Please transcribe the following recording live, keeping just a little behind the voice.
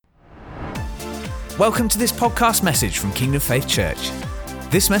Welcome to this podcast message from Kingdom Faith Church.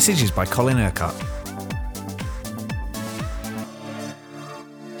 This message is by Colin Urquhart.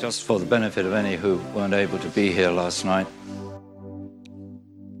 Just for the benefit of any who weren't able to be here last night,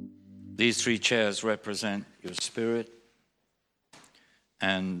 these three chairs represent your spirit,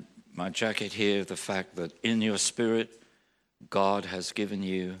 and my jacket here, the fact that in your spirit, God has given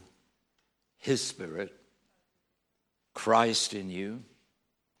you His Spirit, Christ in you,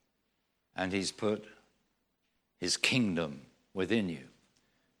 and He's put His kingdom within you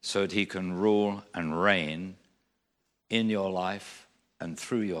so that He can rule and reign in your life and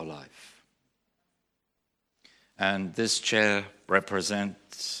through your life. And this chair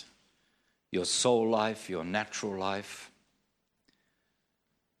represents your soul life, your natural life.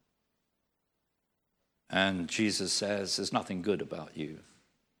 And Jesus says there's nothing good about you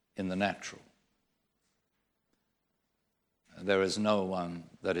in the natural. There is no one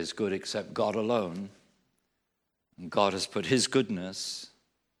that is good except God alone. And God has put His goodness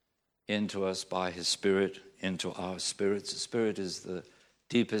into us by His Spirit, into our spirits. The Spirit is the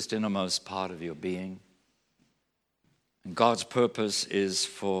deepest, innermost part of your being. And God's purpose is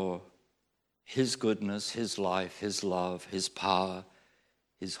for His goodness, His life, His love, His power,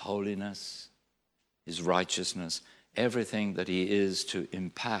 His holiness, His righteousness, everything that He is to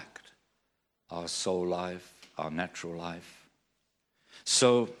impact our soul life, our natural life.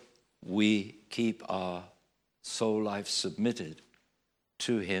 So we keep our soul life submitted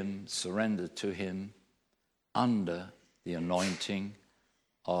to Him, surrendered to Him, under the anointing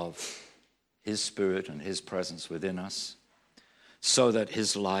of His Spirit and His presence within us, so that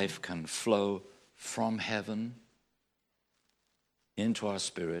His life can flow from heaven into our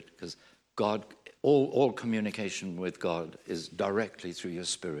spirit, because God, all communication with God is directly through your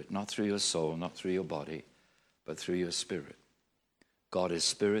spirit, not through your soul, not through your body, but through your spirit. God is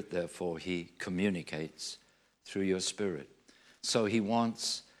spirit, therefore He communicates through your spirit. So He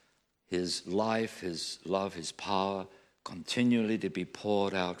wants His life, His love, His power continually to be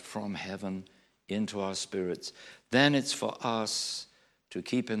poured out from heaven into our spirits. Then it's for us to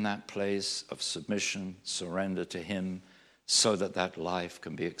keep in that place of submission, surrender to Him, so that that life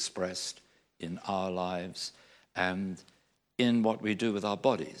can be expressed in our lives and in what we do with our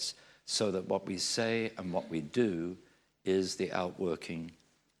bodies, so that what we say and what we do is the outworking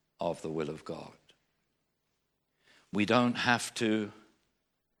of the will of God. We don't have to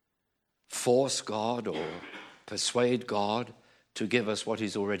force God or persuade God to give us what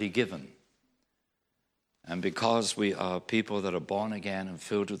He's already given. And because we are people that are born again and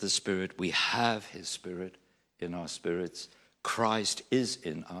filled with the Spirit, we have His Spirit in our spirits. Christ is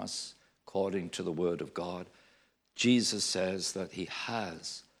in us, according to the Word of God. Jesus says that He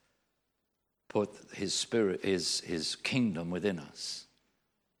has put His Spirit, His kingdom within us.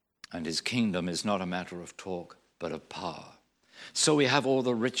 And His kingdom is not a matter of talk, but of power. So we have all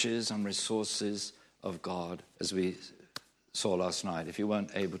the riches and resources of God, as we saw last night. If you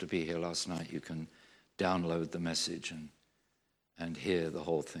weren't able to be here last night, you can download the message and hear the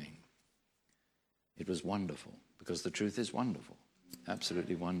whole thing. It was wonderful, because the truth is wonderful,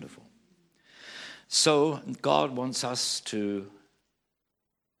 absolutely wonderful. So God wants us to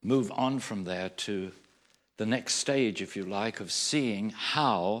move on from there to the next stage, if you like, of seeing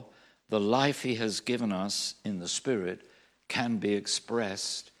how the life He has given us in the Spirit can be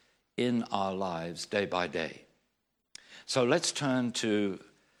expressed in our lives day by day. So let's turn to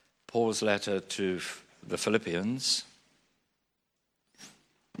Paul's letter to the Philippians.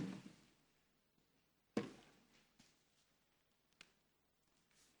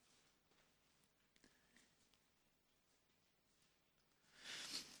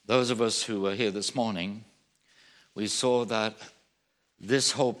 Those of us who were here this morning, we saw that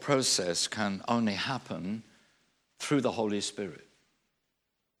this whole process can only happen through the Holy Spirit.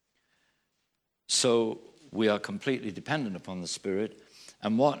 So we are completely dependent upon the Spirit.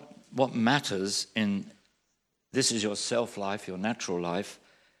 And what matters in this is your self-life, your natural life,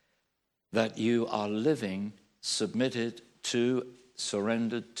 that you are living submitted to,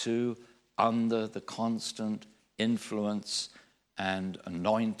 surrendered to, under the constant influence and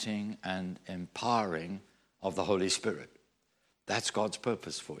anointing and empowering of the Holy Spirit. That's God's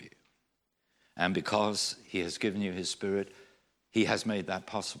purpose for you. And because He has given you His Spirit, He has made that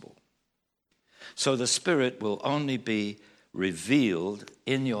possible. So the Spirit will only be revealed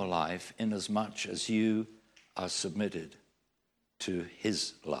in your life in as much as you are submitted to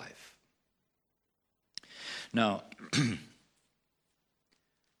His life. Now,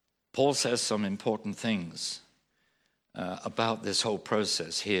 Paul says some important things about this whole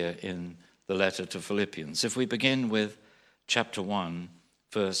process here in the letter to Philippians. If we begin with chapter 1,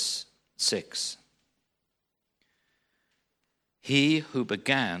 verse 6. He who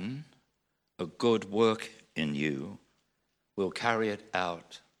began a good work in you will carry it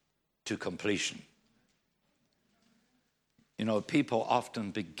out to completion. You know, people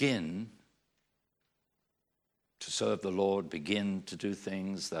often begin to serve the Lord, begin to do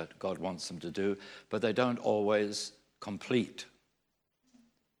things that God wants them to do, but they don't always complete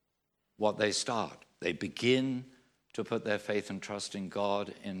what they start. They begin to put their faith and trust in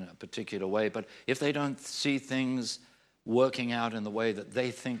God in a particular way, but if they don't see things working out in the way that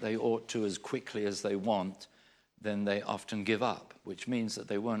they think they ought to as quickly as they want, then they often give up, which means that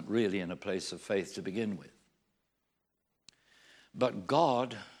they weren't really in a place of faith to begin with. But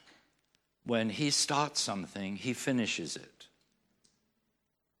God, when he starts something, he finishes it.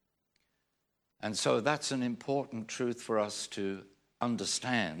 And so that's an important truth for us to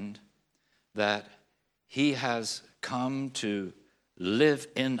understand, that he has come to live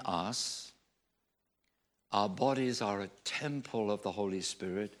in us. Our bodies are a temple of the Holy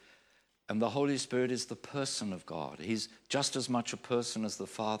Spirit, and the Holy Spirit is the person of God. He's just as much a person as the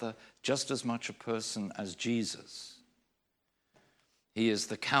Father, just as much a person as Jesus. He is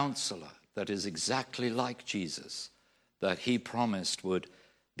the counselor that is exactly like Jesus, that he promised would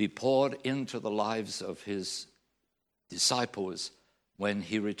be poured into the lives of his disciples when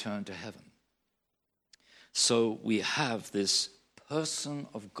he returned to heaven. So we have this person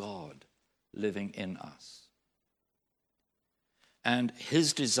of God living in us. And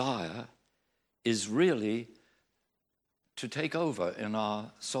his desire is really to take over in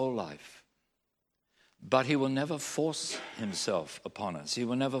our soul life. But he will never force himself upon us. He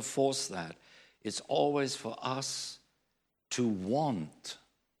will never force that. It's always for us to want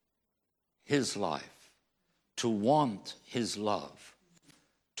his life, to want his love,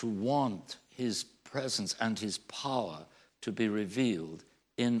 to want his presence and his power to be revealed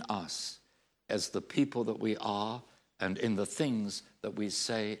in us as the people that we are and in the things that we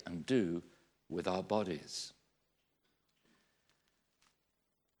say and do with our bodies.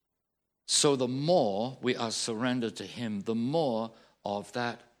 So the more we are surrendered to him, the more of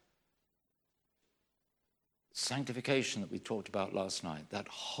that sanctification that we talked about last night, that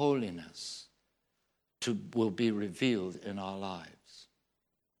holiness will be revealed in our lives.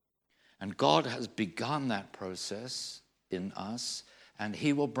 And God has begun that process in us, and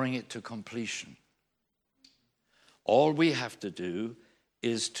he will bring it to completion. All we have to do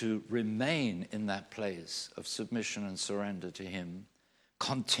is to remain in that place of submission and surrender to him,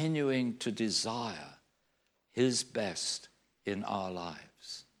 continuing to desire his best in our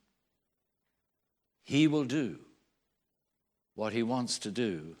lives. He will do what he wants to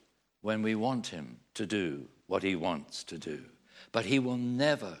do when we want him to do what he wants to do. But he will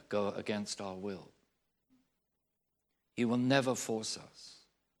never go against our will. He will never force us.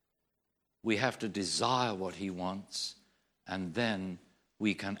 We have to desire what he wants, and then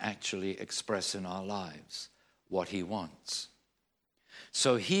we can actually express in our lives what he wants.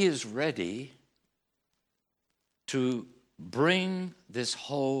 So he is ready to bring this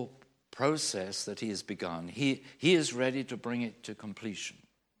whole process that he has begun. He is ready to bring it to completion.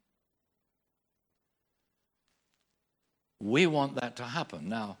 We want that to happen.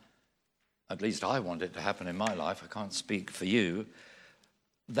 Now, at least I want it to happen in my life. I can't speak for you.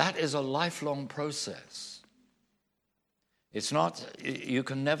 That is a lifelong process. It's not, you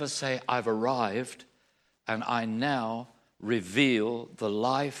can never say, I've arrived and I now reveal the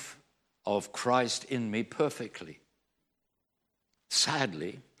life of Christ in me perfectly.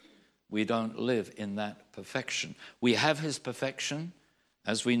 Sadly, we don't live in that perfection. We have his perfection,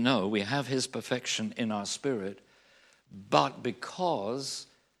 as we know, we have his perfection in our spirit, but because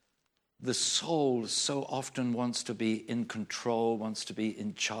the soul so often wants to be in control, wants to be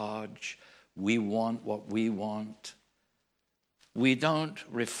in charge, we want what we want, we don't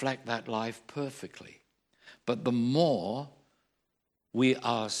reflect that life perfectly. But the more we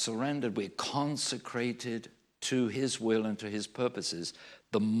are surrendered, we're consecrated to his will and to his purposes,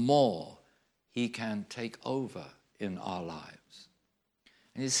 the more he can take over in our lives.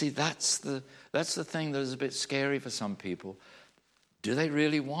 And you see, that's the thing that is a bit scary for some people. Do they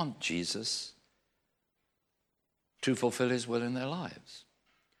really want Jesus to fulfill his will in their lives?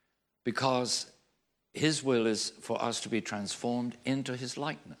 Because his will is for us to be transformed into his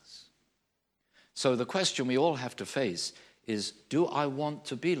likeness. So the question we all have to face is, do I want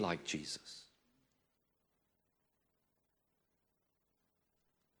to be like Jesus?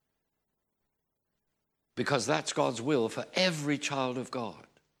 Because that's God's will for every child of God.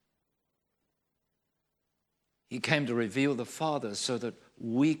 He came to reveal the Father so that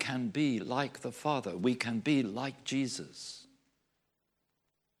we can be like the Father. We can be like Jesus.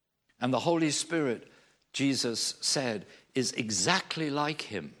 And the Holy Spirit, Jesus said, is exactly like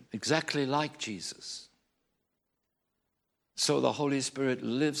him, exactly like Jesus. So the Holy Spirit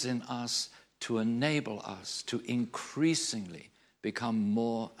lives in us to enable us to increasingly become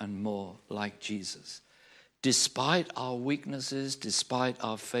more and more like Jesus. Despite our weaknesses, despite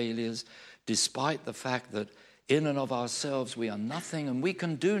our failures, despite the fact that in and of ourselves we are nothing and we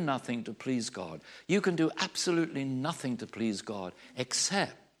can do nothing to please God. You can do absolutely nothing to please God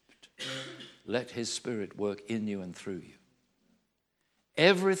except let his Spirit work in you and through you.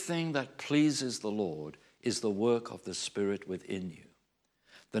 Everything that pleases the Lord is the work of the Spirit within you.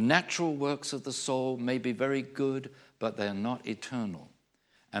 The natural works of the soul may be very good, but they are not eternal,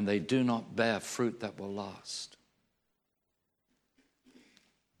 and they do not bear fruit that will last.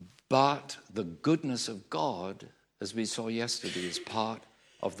 But the goodness of God, as we saw yesterday, is part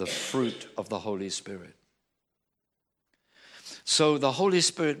of the fruit of the Holy Spirit. So the Holy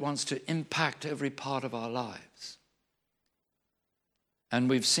Spirit wants to impact every part of our lives. And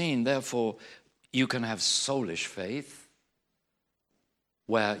we've seen, therefore, you can have soulish faith,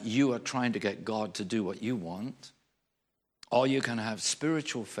 where you are trying to get God to do what you want. Or you can have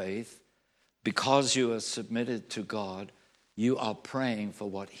spiritual faith, because you are submitted to God, you are praying for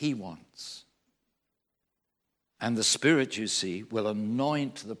what he wants. And the Spirit, you see, will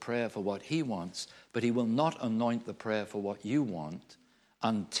anoint the prayer for what he wants, but he will not anoint the prayer for what you want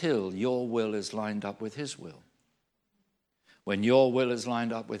until your will is lined up with his will. When your will is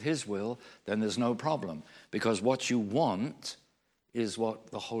lined up with his will, then there's no problem, because what you want is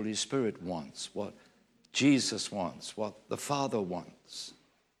what the Holy Spirit wants, what Jesus wants, what the Father wants.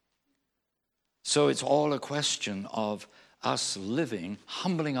 So it's all a question of us living,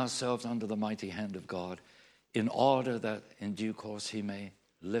 humbling ourselves under the mighty hand of God in order that in due course he may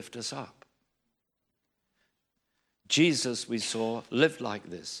lift us up. Jesus, we saw, lived like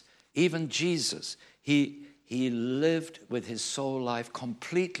this. Even Jesus, he lived with his soul life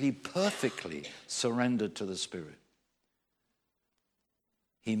completely, perfectly surrendered to the Spirit.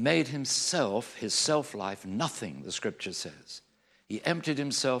 He made himself, his self-life, nothing, the scripture says. He emptied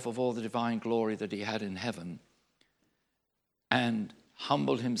himself of all the divine glory that he had in heaven and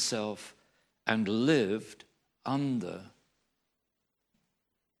humbled himself and lived under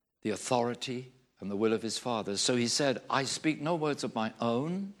the authority and the will of his Father. So he said, I speak no words of my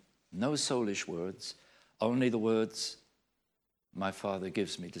own, no soulish words, only the words my Father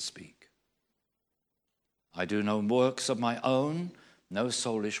gives me to speak. I do no works of my own, no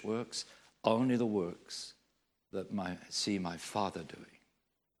soulish works, only the works that I see my Father doing.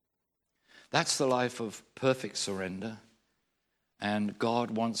 That's the life of perfect surrender, and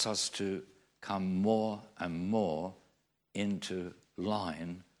God wants us to come more and more into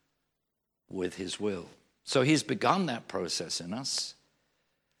line with his will. So he's begun that process in us,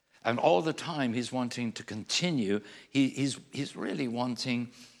 and all the time he's wanting to continue. He's really wanting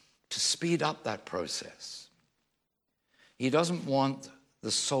to speed up that process. He doesn't want the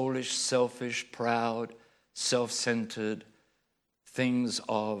soulish, selfish, proud, self-centered things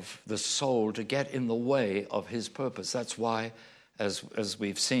of the soul to get in the way of his purpose. That's why, as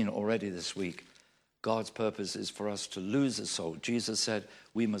we've seen already this week, God's purpose is for us to lose the soul. Jesus said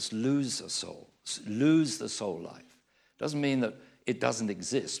we must lose the soul life. Doesn't mean that it doesn't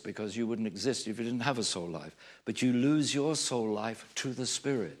exist, because you wouldn't exist if you didn't have a soul life. But you lose your soul life to the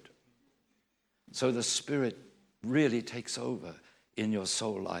Spirit. So the Spirit really takes over in your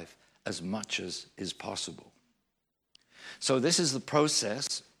soul life as much as is possible. So this is the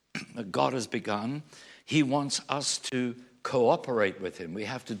process that God has begun. He wants us to cooperate with him. We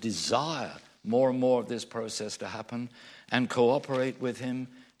have to desire more and more of this process to happen and cooperate with him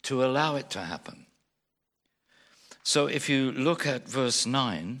to allow it to happen. So if you look at verse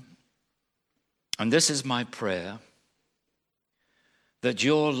 9, and this is my prayer, that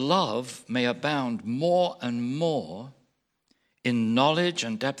your love may abound more and more in knowledge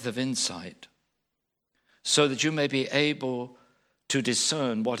and depth of insight, so that you may be able to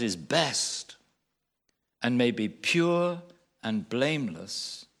discern what is best and may be pure and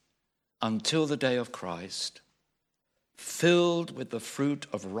blameless until the day of Christ, filled with the fruit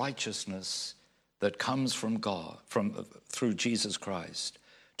of righteousness that comes from God, through Jesus Christ,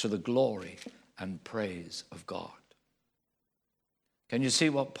 to the glory and praise of God. Can you see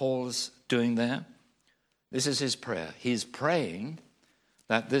what Paul's doing there? This is his prayer. He's praying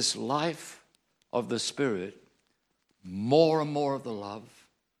that this life of the Spirit, more and more of the love,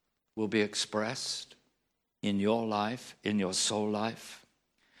 will be expressed in your life, in your soul life.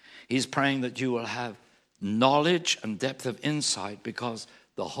 He's praying that you will have knowledge and depth of insight, because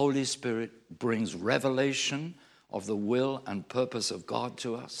the Holy Spirit brings revelation of the will and purpose of God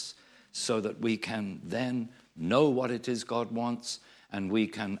to us, so that we can then know what it is God wants, and we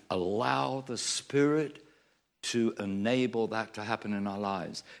can allow the Spirit to enable that to happen in our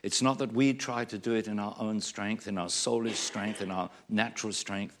lives. It's not that we try to do it in our own strength, in our soulish strength, in our natural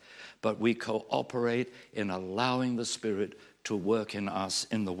strength, but we cooperate in allowing the Spirit to work in us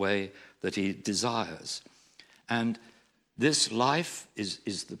in the way that He desires. And this life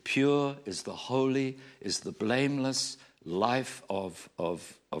is the pure, is the holy, is the blameless life of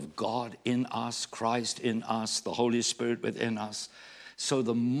God in us, Christ in us, the Holy Spirit within us. So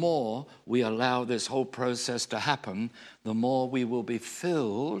the more we allow this whole process to happen, the more we will be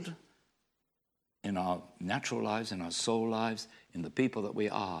filled in our natural lives, in our soul lives, in the people that we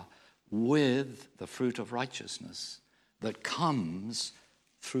are, with the fruit of righteousness that comes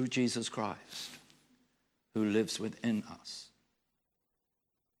through Jesus Christ, who lives within us.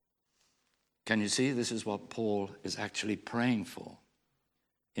 Can you see? This is what Paul is actually praying for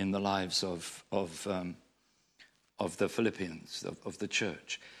in the lives of the Philippians, of the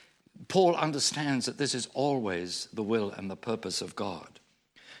church. Paul understands that this is always the will and the purpose of God.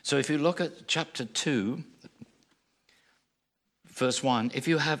 So if you look at chapter 2, verse 1, if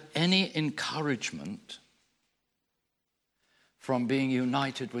you have any encouragement from being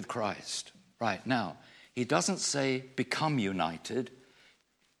united with Christ. Right, now, he doesn't say become united.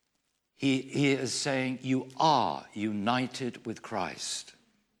 He is saying you are united with Christ.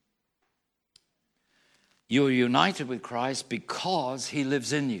 You are united with Christ because He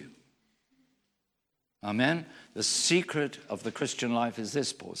lives in you. Amen? The secret of the Christian life is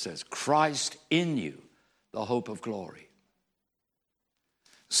this, Paul says, Christ in you, the hope of glory.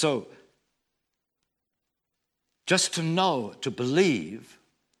 So, just to know, to believe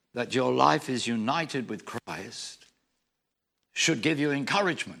that your life is united with Christ should give you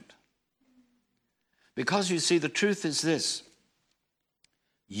encouragement. Because you see, the truth is this.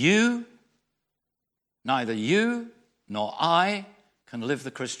 Neither you nor I can live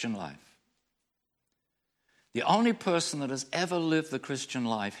the Christian life. The only person that has ever lived the Christian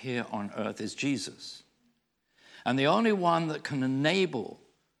life here on earth is Jesus. And the only one that can enable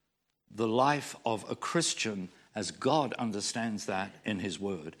the life of a Christian as God understands that in His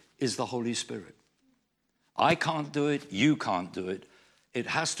Word is the Holy Spirit. I can't do it, you can't do it. It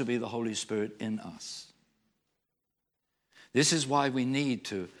has to be the Holy Spirit in us. This is why we need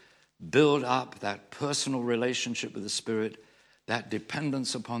to build up that personal relationship with the Spirit, that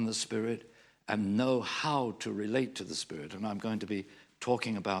dependence upon the Spirit, and know how to relate to the Spirit. And I'm going to be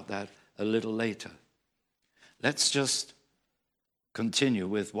talking about that a little later. Let's just continue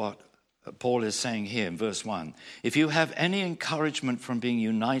with what Paul is saying here in verse 1. If you have any encouragement from being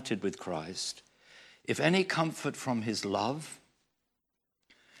united with Christ, if any comfort from His love,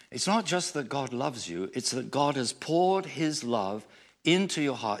 it's not just that God loves you, it's that God has poured His love into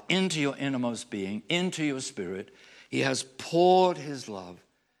your heart, into your innermost being, into your spirit. He has poured His love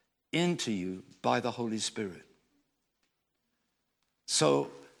into you by the Holy Spirit. So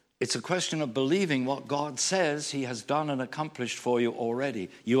it's a question of believing what God says He has done and accomplished for you already.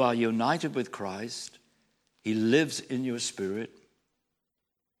 You are united with Christ. He lives in your spirit.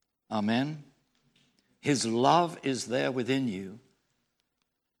 Amen. His love is there within you.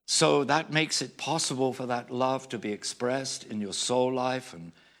 So that makes it possible for that love to be expressed in your soul life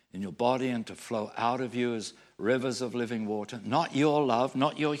and in your body and to flow out of you as rivers of living water. Not your love,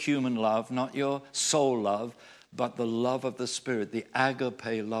 not your human love, not your soul love, but the love of the Spirit, the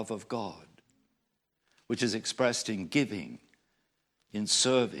agape love of God, which is expressed in giving, in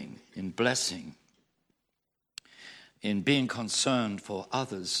serving, in blessing, in being concerned for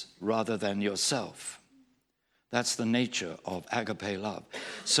others rather than yourself. That's the nature of agape love.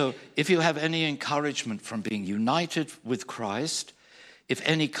 So if you have any encouragement from being united with Christ, if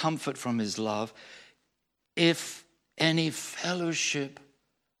any comfort from His love, if any fellowship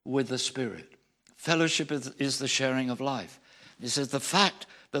with the Spirit. Fellowship is the sharing of life. It says the fact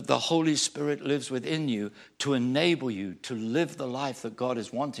that the Holy Spirit lives within you to enable you to live the life that God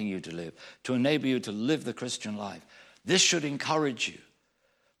is wanting you to live, to enable you to live the Christian life. This should encourage you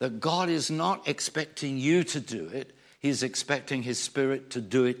that God is not expecting you to do it. He's expecting His Spirit to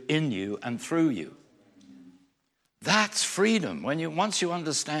do it in you and through you. That's freedom. Once you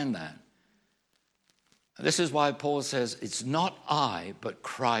understand that. This is why Paul says, it's not I, but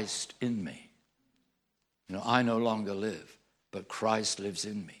Christ in me. I no longer live, but Christ lives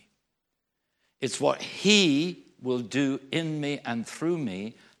in me. It's what He will do in me and through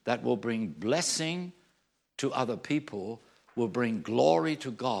me that will bring blessing to other people, will bring glory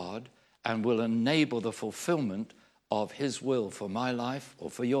to God, and will enable the fulfillment of His will for my life or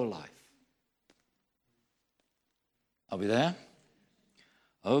for your life. Are we there?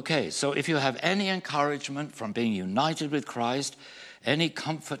 Okay, so if you have any encouragement from being united with Christ, any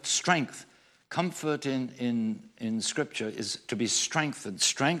comfort, strength, comfort in Scripture is to be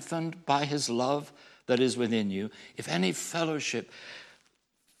strengthened by his love that is within you. If any fellowship,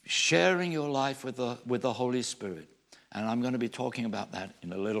 sharing your life with the Holy Spirit, and I'm going to be talking about that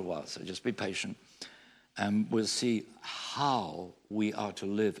in a little while, so just be patient, and we'll see how we are to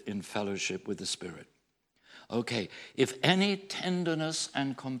live in fellowship with the Spirit. Okay, if any tenderness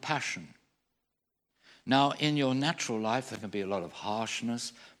and compassion. Now, in your natural life, there can be a lot of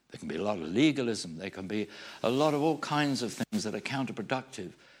harshness, there can be a lot of legalism, there can be a lot of all kinds of things that are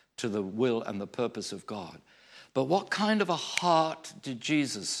counterproductive to the will and the purpose of God. But what kind of a heart did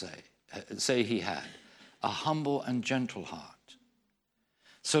Jesus say he had? A humble and gentle heart.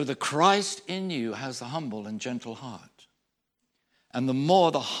 So the Christ in you has the humble and gentle heart. And the more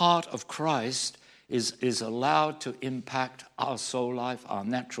the heart of Christ is allowed to impact our soul life, our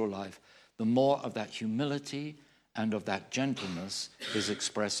natural life, the more of that humility and of that gentleness is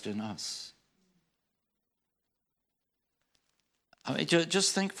expressed in us. I mean,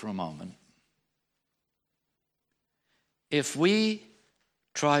 just think for a moment. If we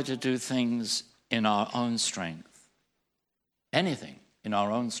try to do things in our own strength, anything in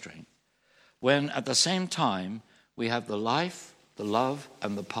our own strength, when at the same time we have the life, the love,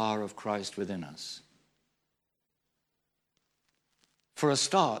 and the power of Christ within us. For a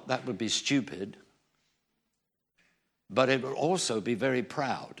start, that would be stupid, but it would also be very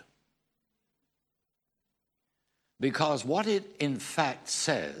proud. Because what it in fact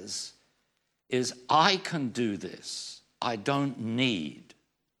says is, I can do this. I don't need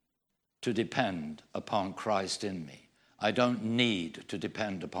to depend upon Christ in me. I don't need to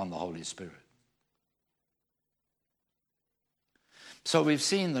depend upon the Holy Spirit. So we've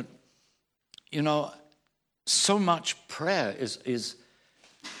seen that, so much prayer is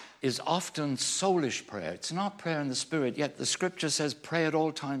often soulish prayer. It's not prayer in the Spirit, yet the Scripture says pray at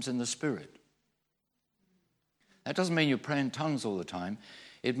all times in the Spirit. That doesn't mean you pray in tongues all the time.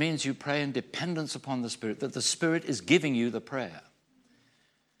 It means you pray in dependence upon the Spirit, that the Spirit is giving you the prayer.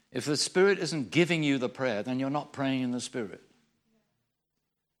 If the Spirit isn't giving you the prayer, then you're not praying in the Spirit.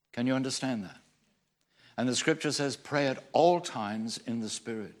 Can you understand that? And the Scripture says pray at all times in the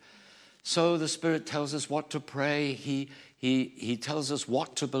Spirit. So the Spirit tells us what to pray. He tells us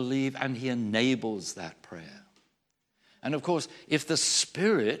what to believe, and he enables that prayer. And of course, if the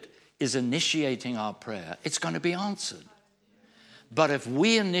Spirit is initiating our prayer, it's going to be answered. But if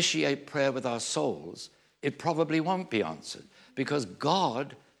we initiate prayer with our souls, it probably won't be answered, because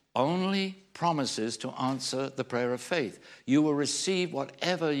God only promises to answer the prayer of faith. You will receive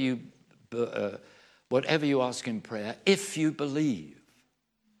whatever you ask in prayer if you believe.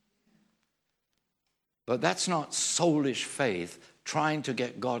 But that's not soulish faith trying to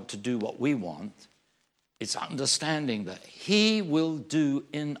get God to do what we want. It's understanding that he will do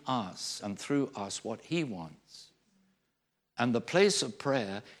in us and through us what he wants. And the place of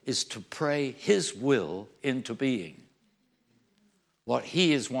prayer is to pray his will into being. What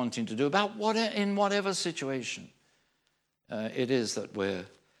he is wanting to do in whatever situation it is that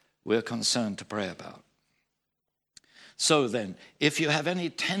we're concerned to pray about. So then, if you have any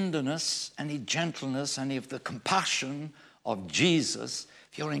tenderness, any gentleness, any of the compassion of Jesus,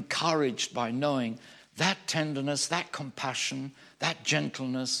 if you're encouraged by knowing that tenderness, that compassion, that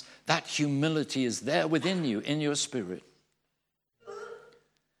gentleness, that humility is there within you, in your spirit,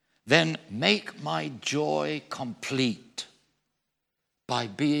 then make my joy complete by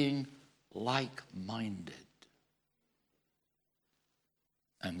being like-minded.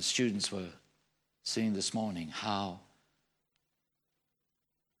 And students were seeing this morning how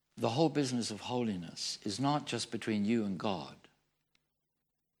the whole business of holiness is not just between you and God.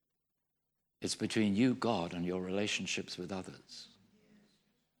 It's between you, God, and your relationships with others.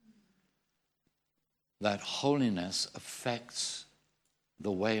 That holiness affects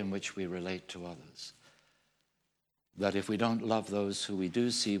the way in which we relate to others. That if we don't love those who we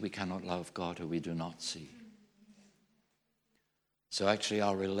do see, we cannot love God who we do not see. So actually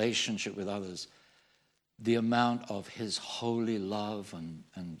our relationship with others, the amount of his holy love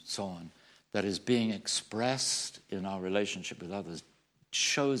and so on that is being expressed in our relationship with others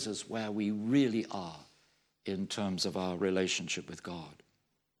shows us where we really are in terms of our relationship with God.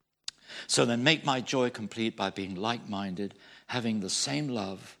 So then make my joy complete by being like-minded, having the same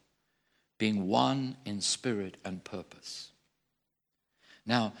love, being one in spirit and purpose.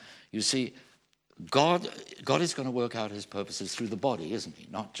 Now, you see, God is going to work out his purposes through the body, isn't he?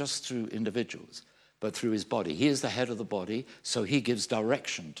 Not just through individuals, but through his body. He is the head of the body, so he gives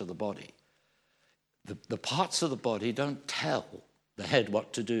direction to the body. The parts of the body don't tell the head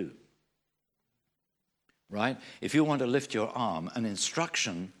what to do. Right? If you want to lift your arm, an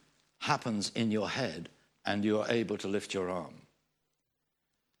instruction happens in your head and you're able to lift your arm.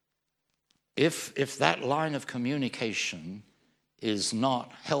 If that line of communication is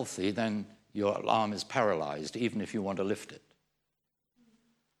not healthy, then your arm is paralyzed, even if you want to lift it.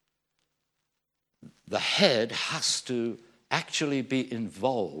 The head has to actually be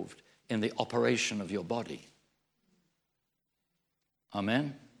involved in the operation of your body.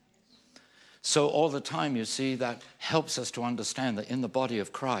 Amen? So all the time, you see, that helps us to understand that in the body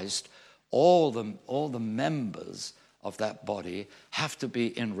of Christ, all the members of that body have to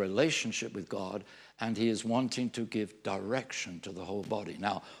be in relationship with God, and he is wanting to give direction to the whole body.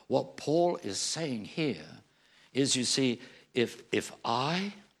 Now, what Paul is saying here is, you see, if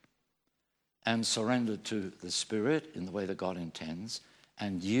I am surrendered to the Spirit in the way that God intends,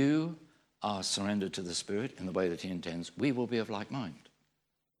 and you are surrendered to the Spirit in the way that he intends, we will be of like mind.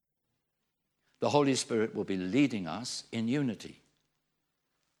 The Holy Spirit will be leading us in unity.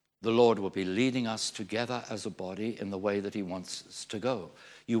 The Lord will be leading us together as a body in the way that he wants us to go.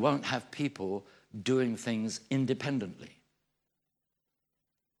 You won't have people doing things independently.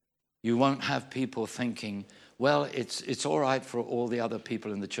 You won't have people thinking, well, it's all right for all the other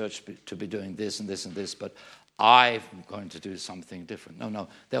people in the church to be doing this and this and this, but I'm going to do something different. No,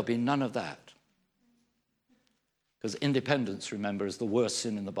 there'll be none of that. Because independence, remember, is the worst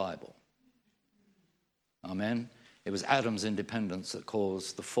sin in the Bible. Amen? It was Adam's independence that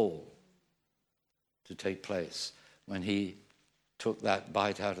caused the fall to take place. When he took that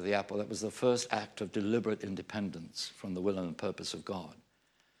bite out of the apple, that was the first act of deliberate independence from the will and the purpose of God.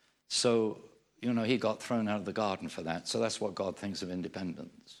 So, he got thrown out of the garden for that. So that's what God thinks of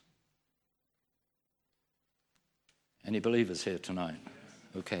independence. Any believers here tonight?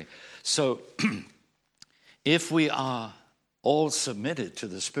 Okay. So, if we are all submitted to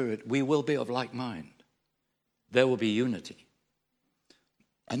the Spirit, we will be of like mind. There will be unity.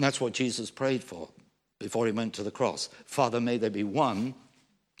 And that's what Jesus prayed for before he went to the cross. Father, may they be one,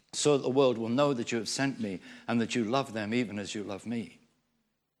 so that the world will know that you have sent me and that you love them even as you love me.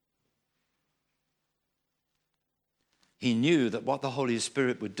 He knew that what the Holy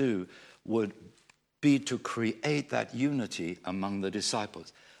Spirit would do would be to create that unity among the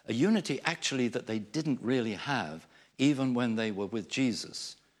disciples. A unity actually that they didn't really have even when they were with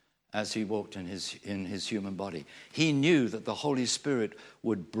Jesus as he walked in his human body. He knew that the Holy Spirit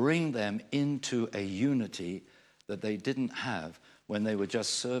would bring them into a unity that they didn't have when they were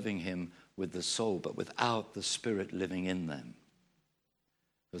just serving him with the soul, but without the Spirit living in them.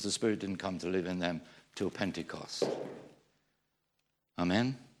 Because the Spirit didn't come to live in them till Pentecost.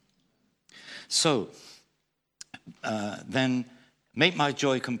 Amen? So, then make my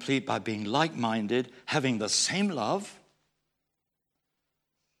joy complete by being like-minded, having the same love,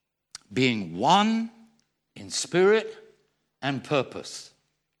 being one in spirit and purpose.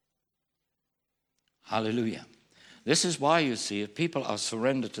 Hallelujah. This is why, you see, if people are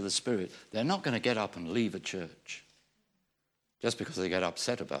surrendered to the Spirit, they're not going to get up and leave a church just because they get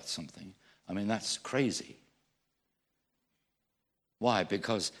upset about something. I mean, that's crazy. Why?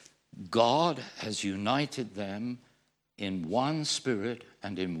 Because God has united them in one spirit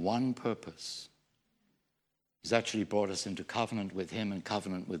and in one purpose. He's actually brought us into covenant with him and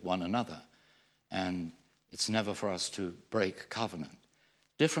covenant with one another. And it's never for us to break covenant.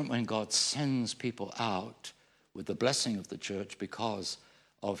 Different when God sends people out with the blessing of the church because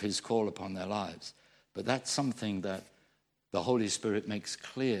of his call upon their lives. But that's something that the Holy Spirit makes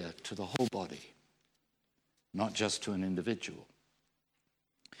clear to the whole body, not just to an individual.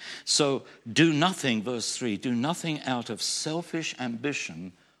 So do nothing, verse 3, do nothing out of selfish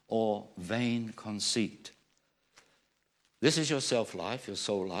ambition or vain conceit. This is your self-life, your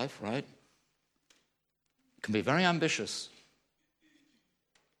soul life, right? It can be very ambitious.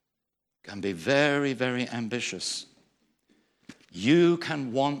 It can be very, very ambitious. You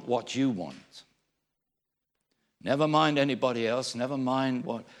can want what you want. Never mind anybody else. Never mind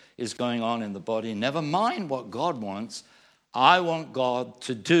what is going on in the body. Never mind what God wants. I want God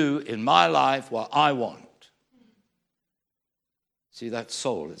to do in my life what I want. See, that's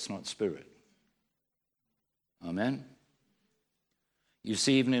soul. It's not spirit. Amen? You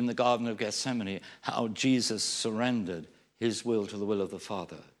see, even in the Garden of Gethsemane, how Jesus surrendered his will to the will of the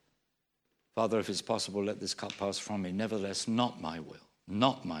Father. Father, if it's possible, let this cup pass from me. Nevertheless, not my will,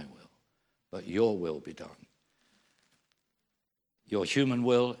 but your will be done. Your human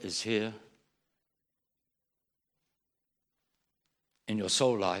will is here. In your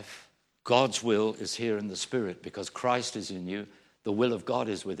soul life, God's will is here in the Spirit because Christ is in you. The will of God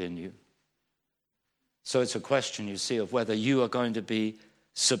is within you. So it's a question, you see, of whether you are going to be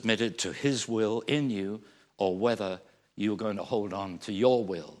submitted to his will in you or whether you're going to hold on to your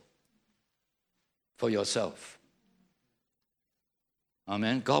will for yourself.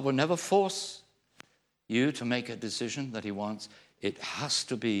 Amen. God will never force you to make a decision that he wants. It has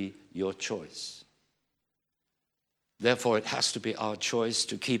to be your choice. Therefore, it has to be our choice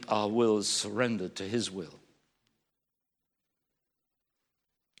to keep our wills surrendered to his will.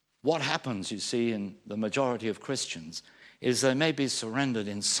 What happens, you see, in the majority of Christians is they may be surrendered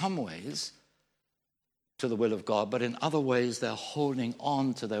in some ways to the will of God, but in other ways they're holding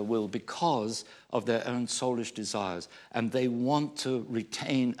on to their will because of their own soulish desires, and they want to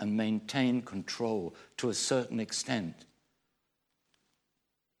retain and maintain control to a certain extent.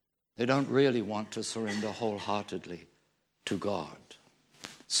 They don't really want to surrender wholeheartedly to God.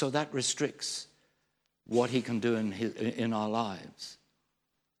 So that restricts what he can do in our lives.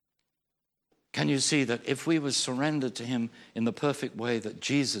 Can you see that if we were surrendered to him in the perfect way that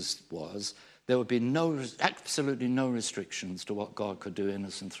Jesus was, there would be absolutely no restrictions to what God could do in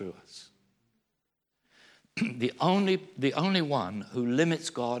us and through us. The only one who limits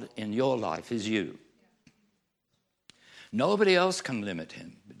God in your life is you. Nobody else can limit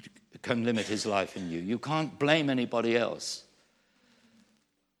him, can limit his life in you. You can't blame anybody else.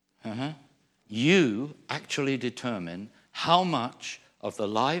 You actually determine how much of the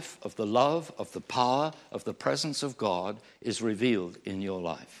life, of the love, of the power, of the presence of God is revealed in your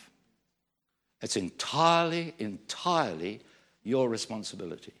life. It's entirely your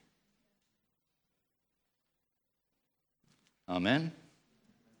responsibility. Amen?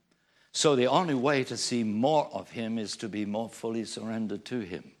 So the only way to see more of him is to be more fully surrendered to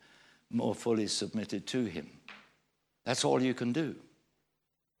him, more fully submitted to him. That's all you can do.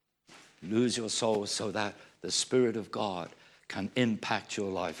 Lose your soul so that the Spirit of God can impact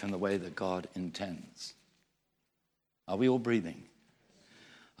your life in the way that God intends. Are we all breathing?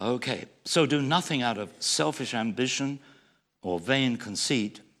 Okay, so do nothing out of selfish ambition or vain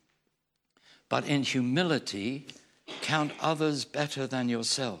conceit, but in humility count others better than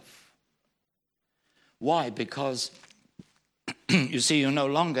yourself. Why? Because, you see, you're no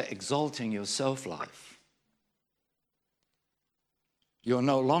longer exalting your self-life. You're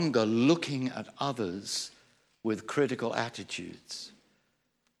no longer looking at others with critical attitudes.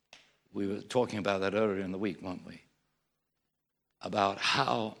 We were talking about that earlier in the week, weren't we? About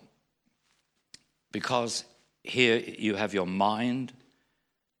how, because here you have your mind,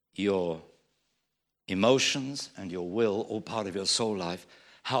 your emotions, and your will, all part of your soul life,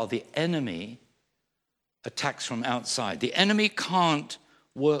 how the enemy attacks from outside. The enemy can't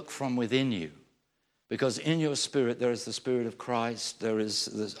work from within you, because in your spirit there is the Spirit of Christ, there is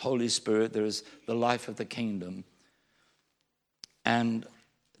the Holy Spirit, there is the life of the kingdom. And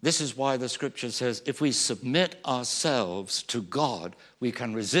this is why the scripture says, if we submit ourselves to God, we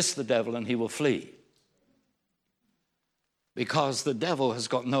can resist the devil and he will flee. Because the devil has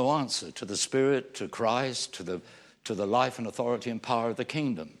got no answer to the Spirit, to Christ, to the life and authority and power of the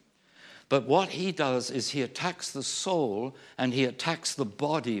kingdom. But what he does is he attacks the soul and he attacks the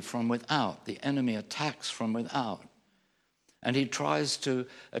body from without. The enemy attacks from without. And he tries to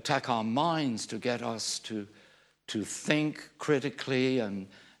attack our minds to get us to think critically and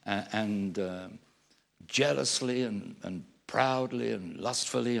jealously and proudly and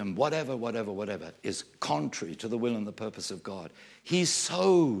lustfully and whatever is contrary to the will and the purpose of God. He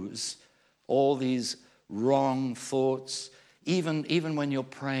sows all these wrong thoughts, even when you're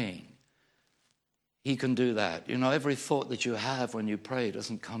praying. He can do that. You know, every thought that you have when you pray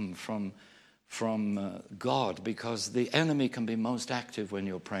doesn't come from God, because the enemy can be most active when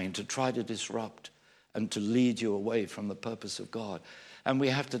you're praying to try to disrupt and to lead you away from the purpose of God. And we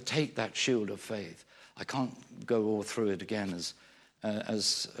have to take that shield of faith. I can't go all through it again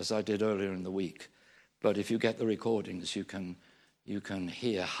as I did earlier in the week. But if you get the recordings, you can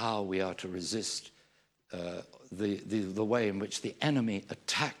hear how we are to resist the way in which the enemy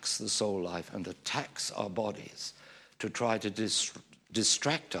attacks the soul life and attacks our bodies to try to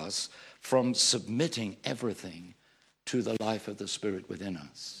distract us from submitting everything to the life of the Spirit within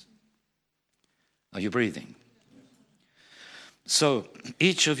us. Are you breathing? So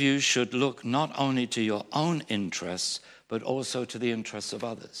each of you should look not only to your own interests, but also to the interests of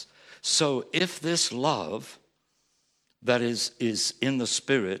others. So if this love that is in the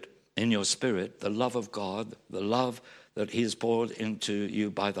Spirit, in your spirit, the love of God, the love that he has poured into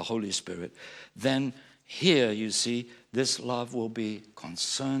you by the Holy Spirit, then here you see this love will be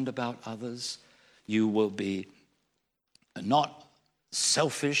concerned about others. You will be not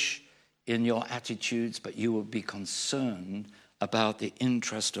selfish in your attitudes, but you will be concerned about the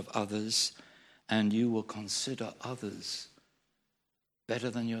interest of others, and you will consider others better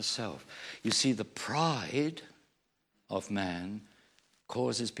than yourself. You see, the pride of man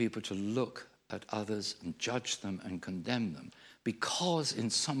causes people to look at others and judge them and condemn them because in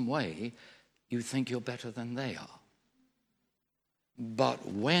some way you think you're better than they are. But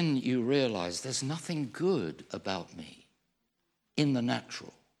when you realize there's nothing good about me in the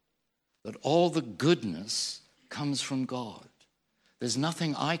natural, that all the goodness comes from God, there's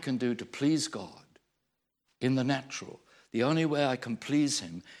nothing I can do to please God in the natural. The only way I can please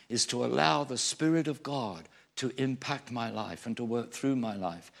him is to allow the Spirit of God to impact my life and to work through my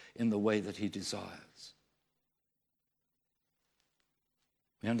life in the way that he desires.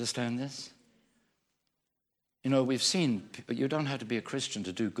 You understand this? You know, we've seen, you don't have to be a Christian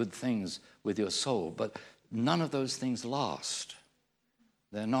to do good things with your soul, but none of those things last.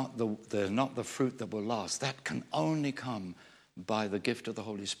 They're not the fruit that will last. That can only come by the gift of the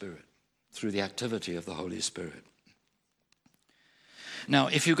Holy Spirit, through the activity of the Holy Spirit. Now,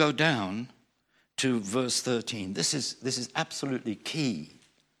 if you go down to verse 13, this is absolutely key.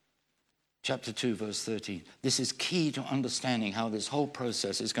 Chapter 2, verse 13. This is key to understanding how this whole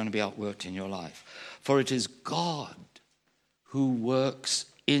process is going to be outworked in your life. For it is God who works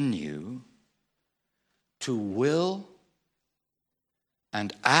in you to will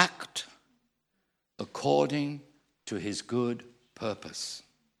and act according to his good purpose.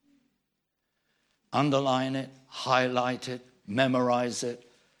 Underline it, highlight it, memorize it,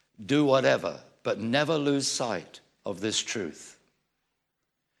 do whatever, but never lose sight of this truth.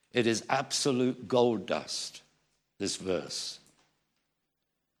 It is absolute gold dust, this verse.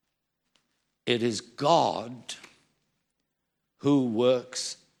 It is God who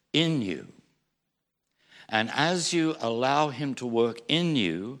works in you. And as you allow him to work in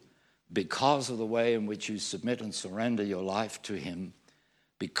you, because of the way in which you submit and surrender your life to him,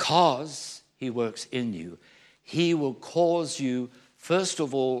 because he works in you, he will cause you, first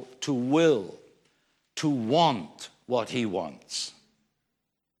of all, to will, to want what he wants.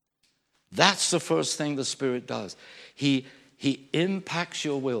 That's the first thing the Spirit does. He impacts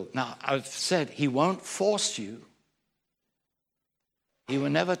your will. Now, I've said he won't force you. He will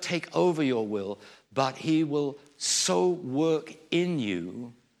never take over your will, but he will so work in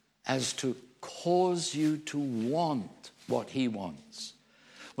you as to cause you to want what he wants.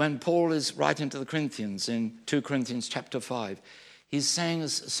 When Paul is writing to the Corinthians in 2 Corinthians chapter 5, he's saying a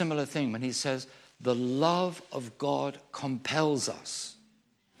similar thing when he says, the love of God compels us.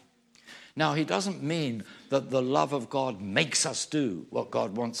 Now, he doesn't mean that the love of God makes us do what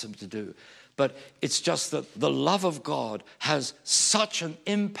God wants him to do. But it's just that the love of God has such an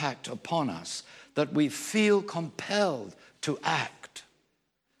impact upon us that we feel compelled to act,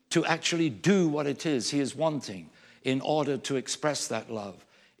 to actually do what it is he is wanting in order to express that love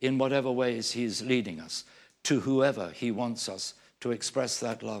in whatever ways he is leading us to whoever he wants us to express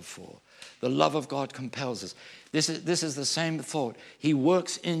that love for. The love of God compels us. This is the same thought. He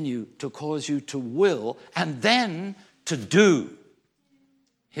works in you to cause you to will and then to do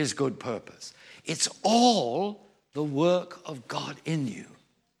his good purpose. It's all the work of God in you.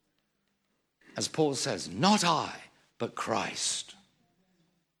 As Paul says, not I, but Christ.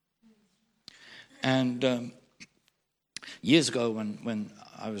 And years ago when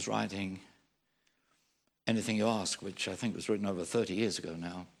I was writing Anything You Ask, which I think was written over 30 years ago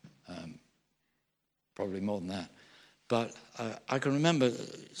now, probably more than that. But I can remember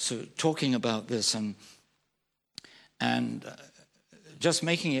sort of talking about this and just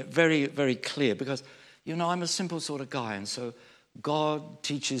making it very, very clear because, you know, I'm a simple sort of guy, and so God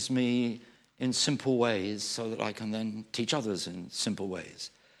teaches me in simple ways so that I can then teach others in simple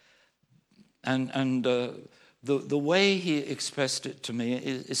ways. And the way he expressed it to me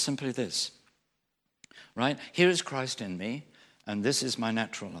is simply this, right? Here is Christ in me, and this is my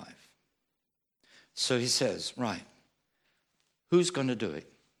natural life. So he says, right, who's going to do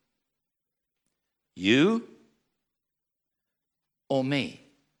it? You or me?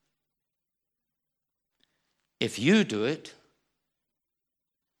 If you do it,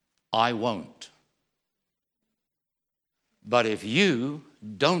 I won't. But if you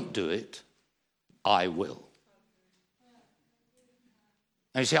don't do it, I will.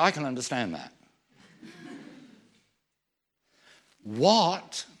 Now you see, I can understand that.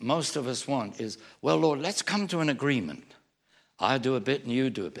 What most of us want is, well, Lord, let's come to an agreement. I do a bit and you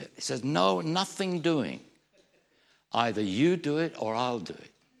do a bit. He says, no, nothing doing. Either you do it or I'll do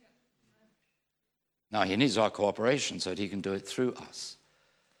it. Now, he needs our cooperation so that he can do it through us.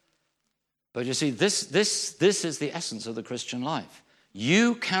 But you see, this is the essence of the Christian life.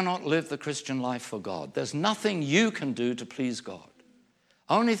 You cannot live the Christian life for God. There's nothing you can do to please God.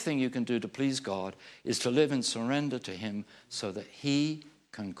 Only thing you can do to please God is to live in surrender to him so that he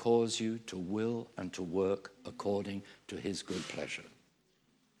can cause you to will and to work according to his good pleasure.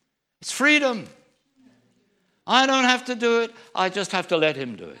 It's freedom. I don't have to do it. I just have to let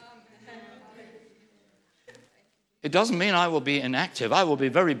him do it. It doesn't mean I will be inactive. I will be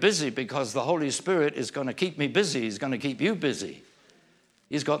very busy because the Holy Spirit is going to keep me busy. He's going to keep you busy.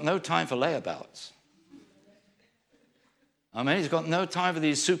 He's got no time for layabouts. I mean, he's got no time for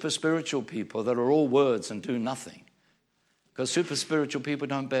these super spiritual people that are all words and do nothing. Because super spiritual people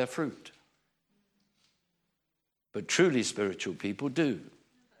don't bear fruit. But truly spiritual people do.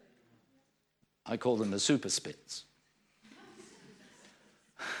 I call them the super spits.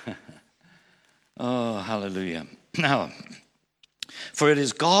 Oh, hallelujah. Now, for it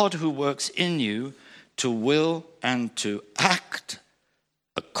is God who works in you to will and to act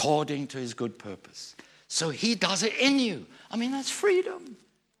according to his good purpose. So he does it in you. I mean, that's freedom.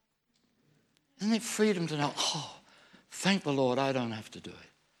 Isn't it freedom to know, oh, thank the Lord, I don't have to do it.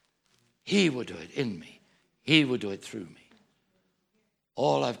 He will do it in me. He will do it through me.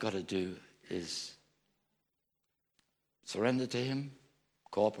 All I've got to do is surrender to him,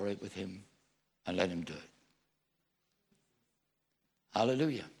 cooperate with him, and let him do it.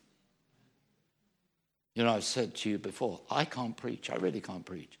 Hallelujah. You know, I've said to you before, I can't preach. I really can't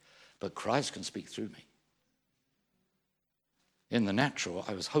preach. But Christ can speak through me. In the natural,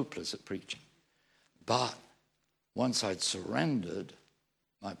 I was hopeless at preaching. But once I'd surrendered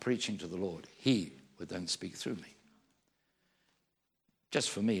my preaching to the Lord, he would then speak through me. Just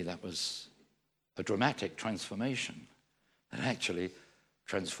for me, that was a dramatic transformation that actually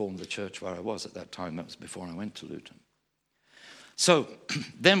transformed the church where I was at that time. That was before I went to Luton. So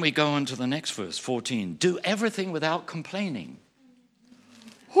then we go on to the next verse, 14. Do everything without complaining.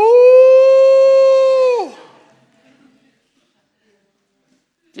 Woo!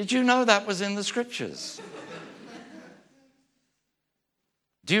 Did you know that was in the scriptures?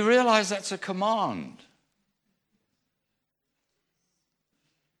 Do you realize that's a command?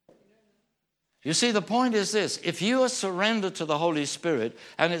 You see, the point is this. If you are surrendered to the Holy Spirit,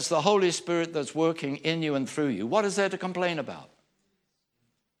 and it's the Holy Spirit that's working in you and through you, what is there to complain about?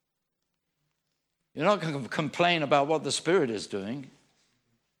 You're not going to complain about what the Spirit is doing.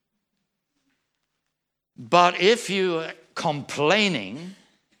 But if you're complaining,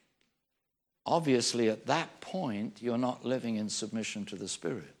 obviously at that point, you're not living in submission to the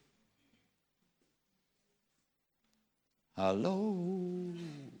Spirit. Hello?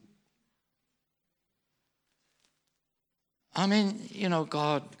 I mean, you know,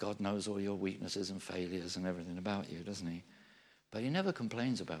 God knows all your weaknesses and failures and everything about you, doesn't he? But he never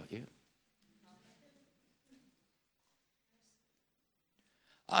complains about you.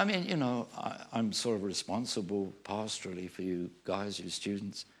 I mean, you know, I'm sort of responsible pastorally for you guys, you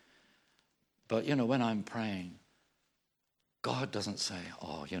students. But, you know, when I'm praying, God doesn't say,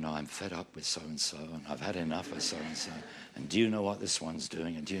 oh, you know, I'm fed up with so-and-so and I've had enough of so-and-so. And do you know what this one's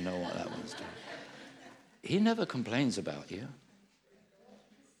doing? And do you know what that one's doing? He never complains about you.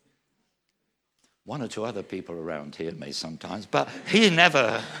 One or two other people around here may sometimes, but he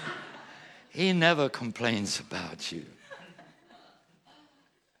never complains about you.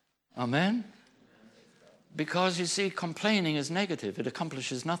 Amen? Because you see, complaining is negative. It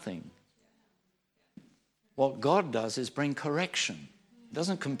accomplishes nothing. What God does is bring correction. He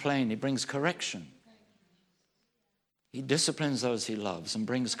doesn't complain, he brings correction. He disciplines those he loves and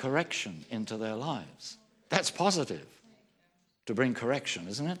brings correction into their lives. That's positive, to bring correction,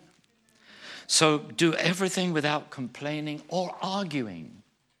 isn't it? So do everything without complaining or arguing.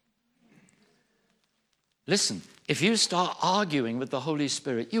 Listen, if you start arguing with the Holy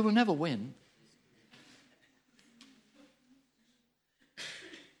Spirit, you will never win.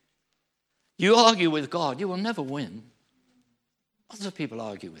 You argue with God, you will never win. Lots of people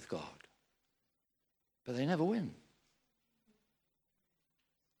argue with God, but they never win.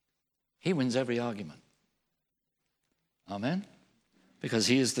 He wins every argument. Amen? Because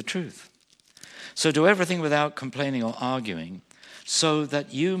he is the truth. So do everything without complaining or arguing, so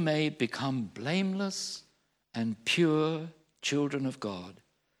that you may become blameless and pure children of God,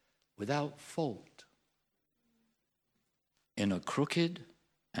 without fault, in a crooked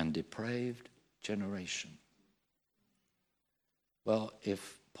and depraved generation. Well,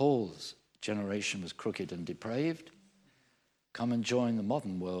 if Paul's generation was crooked and depraved, come and join the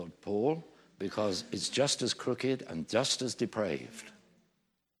modern world, Paul, because it's just as crooked and just as depraved.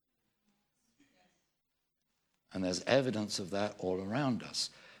 And there's evidence of that all around us.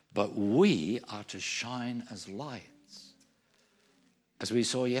 But we are to shine as lights. As we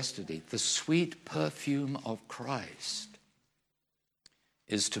saw yesterday, the sweet perfume of Christ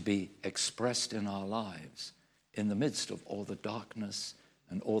is to be expressed in our lives in the midst of all the darkness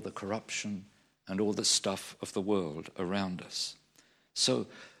and all the corruption and all the stuff of the world around us. So,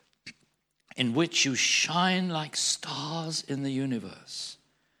 in which you shine like stars in the universe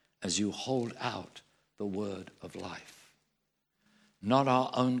as you hold out the word of life. Not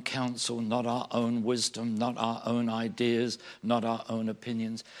our own counsel, not our own wisdom, not our own ideas, not our own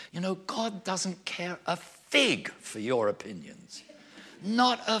opinions. You know, God doesn't care a fig for your opinions.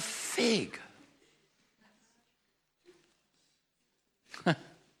 Not a fig.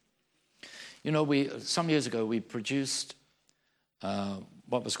 You know, some years ago we produced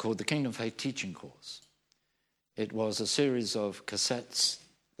what was called the Kingdom Faith Teaching Course. It was a series of cassettes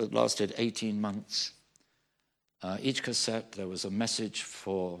that lasted 18 months. Each cassette, there was a message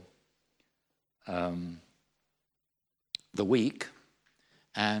for the week,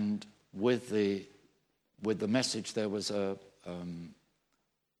 and with the message there was a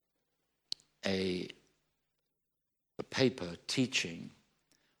paper teaching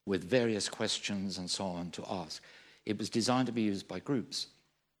with various questions and so on to ask. It was designed to be used by groups.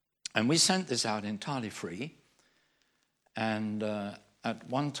 And we sent this out entirely free. And at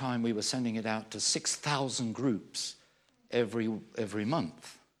one time we were sending it out to 6,000 groups every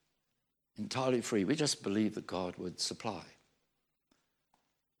month. Entirely free. We just believed that God would supply.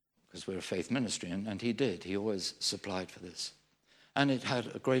 Because we're a faith ministry, and he did. He always supplied for this. And it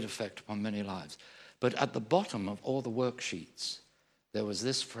had a great effect upon many lives. But at the bottom of all the worksheets, there was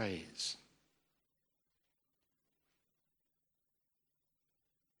this phrase: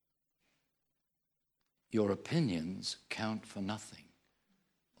 your opinions count for nothing.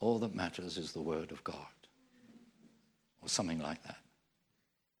 All that matters is the word of God. Or something like that.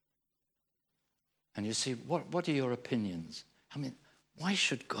 And you see, what are your opinions? I mean, why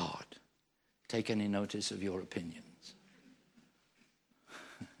should God take any notice of your opinions?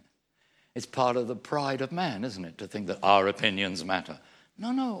 It's part of the pride of man, isn't it, to think that our opinions matter.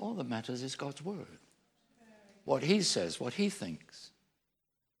 No, all that matters is God's word. What he says, what he thinks.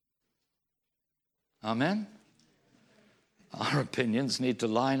 Amen? Our opinions need to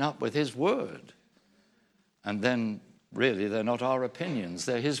line up with his word. And then, really, they're not our opinions,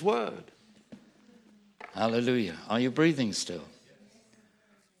 they're his word. Hallelujah. Are you breathing still?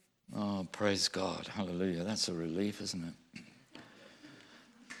 Oh, praise God. Hallelujah. That's a relief, isn't it?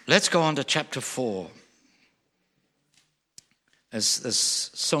 Let's go on to chapter 4. There's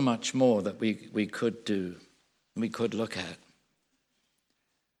so much more that we could do, we could look at.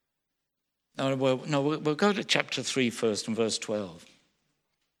 We'll go to chapter 3 first and verse 12.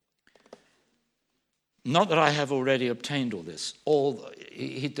 Not that I have already obtained all this.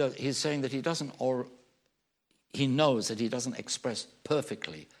 He's saying that he knows that he doesn't express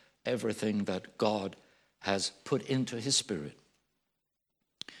perfectly everything that God has put into his spirit,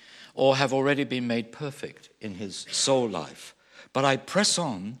 or have already been made perfect in his soul life. But I press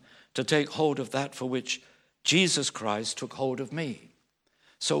on to take hold of that for which Jesus Christ took hold of me.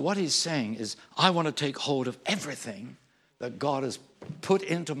 So what he's saying is, I want to take hold of everything that God has put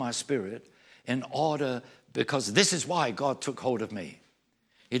into my spirit because this is why God took hold of me.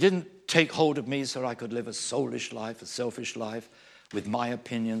 He didn't take hold of me so I could live a soulish life, a selfish life, with my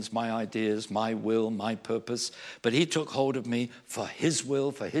opinions, my ideas, my will, my purpose. But he took hold of me for his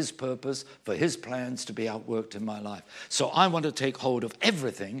will, for his purpose, for his plans to be outworked in my life. So I want to take hold of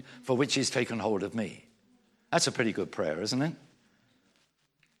everything for which he's taken hold of me. That's a pretty good prayer, isn't it?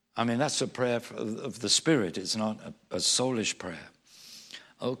 I mean, that's a prayer of the Spirit. It's not a soulish prayer.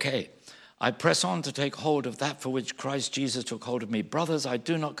 Okay. I press on to take hold of that for which Christ Jesus took hold of me. Brothers, I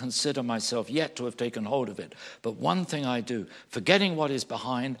do not consider myself yet to have taken hold of it. But one thing I do, forgetting what is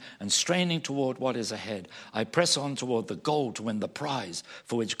behind and straining toward what is ahead, I press on toward the goal to win the prize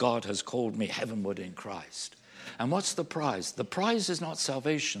for which God has called me heavenward in Christ. And what's the prize? The prize is not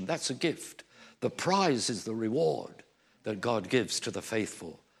salvation. That's a gift. The prize is the reward that God gives to the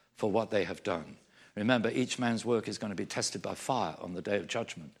faithful for what they have done. Remember, each man's work is going to be tested by fire on the day of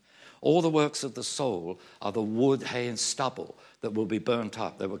judgment. All the works of the soul are the wood, hay, and stubble that will be burnt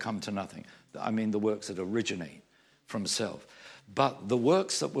up. They will come to nothing. I mean the works that originate from self. But the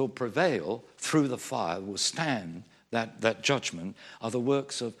works that will prevail through the fire, will stand that judgment, are the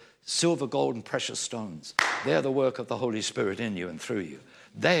works of silver, gold, and precious stones. They're the work of the Holy Spirit in you and through you.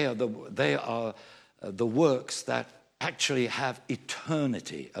 They are the works that actually have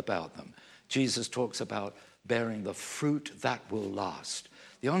eternity about them. Jesus talks about bearing the fruit that will last.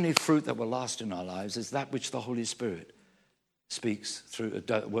 The only fruit that will last in our lives is that which the Holy Spirit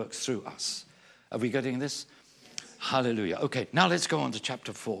works through us. Are we getting this? Hallelujah. Okay, now let's go on to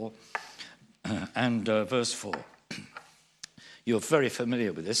chapter 4 and verse 4. You're very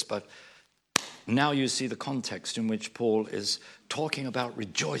familiar with this, but now you see the context in which Paul is talking about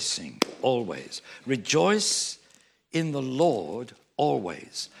rejoicing always. Rejoice in the Lord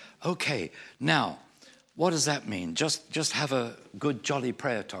always. Okay, now, what does that mean? Just have a good jolly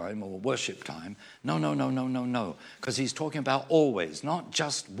prayer time or worship time? No. Because he's talking about always, not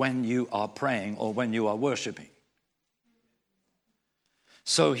just when you are praying or when you are worshiping.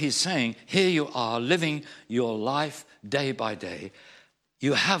 So he's saying, here you are living your life day by day.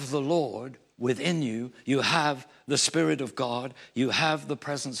 You have the Lord within you. You have the Spirit of God. You have the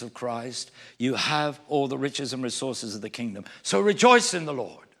presence of Christ. You have all the riches and resources of the kingdom. So rejoice in the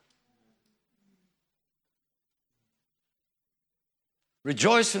Lord.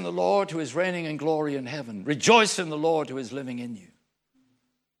 Rejoice in the Lord who is reigning in glory in heaven. Rejoice in the Lord who is living in you.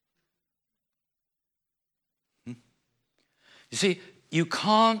 You see, you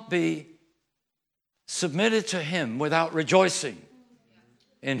can't be submitted to him without rejoicing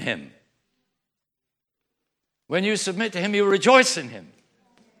in him. When you submit to him, you rejoice in him.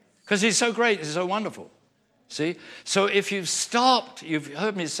 Because he's so great, he's so wonderful. See? So if you've stopped, you've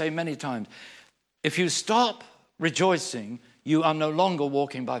heard me say many times, if you stop rejoicing, you are no longer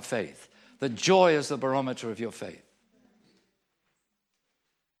walking by faith. The joy is the barometer of your faith.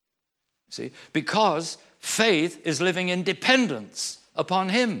 See? Because faith is living in dependence upon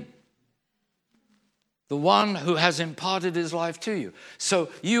him, the one who has imparted his life to you. So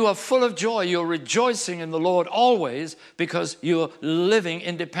you are full of joy. You're rejoicing in the Lord always because you're living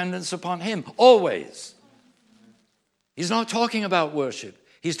in dependence upon him always. He's not talking about worship.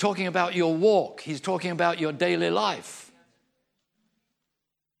 He's talking about your walk. He's talking about your daily life.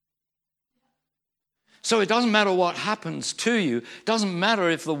 So it doesn't matter what happens to you. It doesn't matter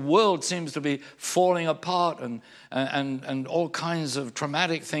if the world seems to be falling apart and all kinds of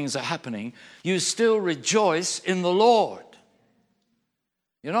traumatic things are happening. You still rejoice in the Lord.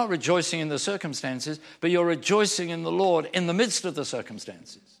 You're not rejoicing in the circumstances, but you're rejoicing in the Lord in the midst of the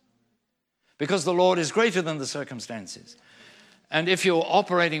circumstances. Because the Lord is greater than the circumstances. And if you're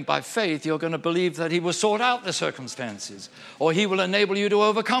operating by faith, you're going to believe that he will sort out the circumstances, or he will enable you to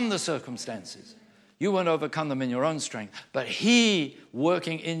overcome the circumstances. You won't overcome them in your own strength, but he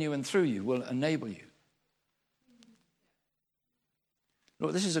working in you and through you will enable you.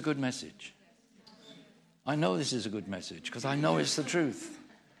 Lord, this is a good message. I know this is a good message because I know it's the truth.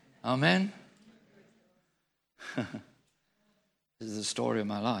 Amen? This is the story of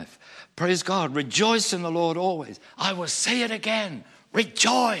my life. Praise God. Rejoice in the Lord always. I will say it again.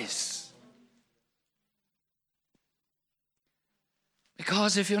 Rejoice.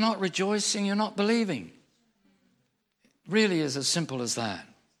 Because if you're not rejoicing, you're not believing. It really is as simple as that.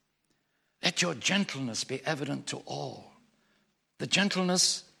 Let your gentleness be evident to all. The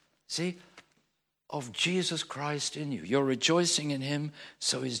gentleness, see, of Jesus Christ in you. You're rejoicing in him,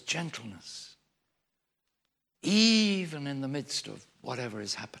 so is gentleness. Even in the midst of whatever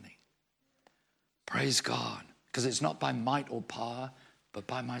is happening. Praise God. Because it's not by might or power, but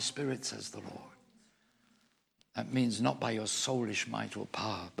by my Spirit, says the Lord. That means not by your soulish might or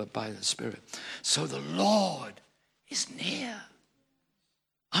power, but by the Spirit. So the Lord is near.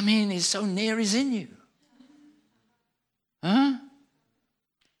 I mean, he's so near, he's in you. Huh?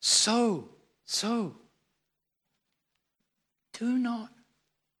 So, do not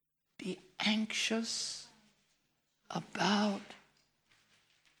be anxious about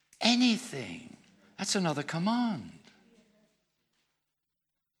anything. That's another command.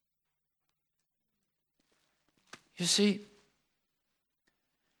 You see,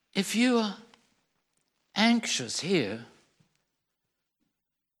 if you are anxious here,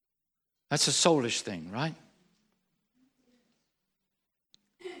 that's a soulish thing, right?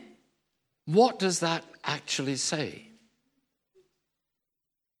 What does that actually say?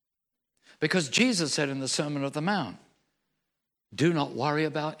 Because Jesus said in the Sermon on the Mount, do not worry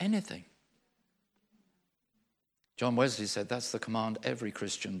about anything. John Wesley said that's the command every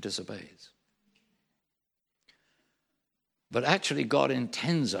Christian disobeys. But actually, God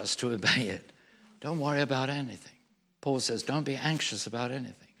intends us to obey it. Don't worry about anything. Paul says, don't be anxious about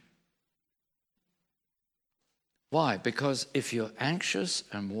anything. Why? Because if you're anxious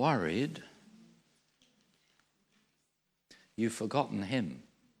and worried, you've forgotten him.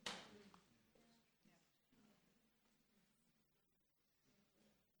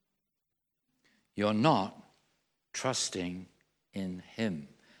 You're not trusting in him.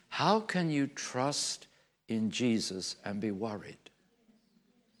 How can you trust in Jesus and be worried?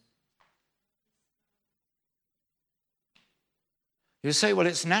 You say, well,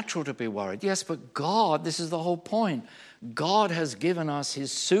 it's natural to be worried. Yes, but God, this is the whole point. God has given us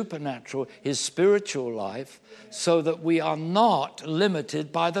his supernatural, his spiritual life, so that we are not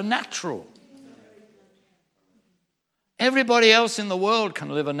limited by the natural. Everybody else in the world can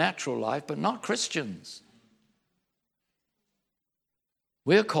live a natural life, but not Christians.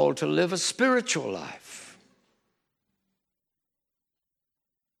 We're called to live a spiritual life.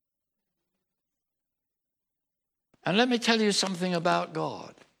 And let me tell you something about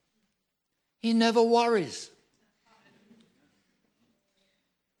God. He never worries.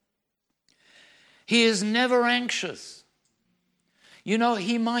 He is never anxious. You know,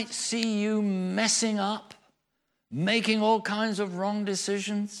 he might see you messing up, making all kinds of wrong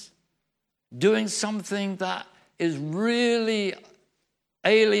decisions, doing something that is really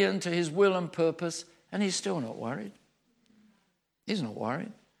alien to his will and purpose, and he's still not worried. He's not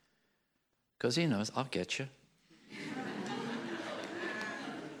worried because he knows, I'll get you.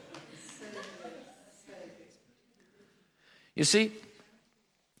 You see,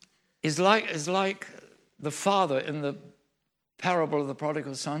 it's like the father in the parable of the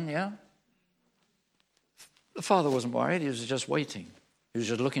prodigal son, yeah? The father wasn't worried, he was just waiting. He was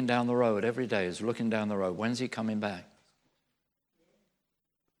just looking down the road every day. He was looking down the road. When's he coming back?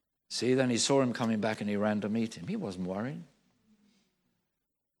 See, then he saw him coming back and he ran to meet him. He wasn't worried.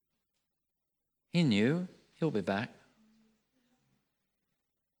 He knew he'll be back.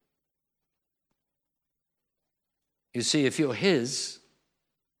 You see, if you're his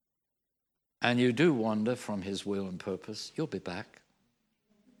and you do wander from his will and purpose, you'll be back.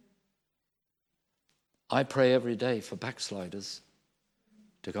 I pray every day for backsliders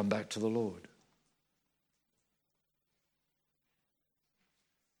to come back to the Lord.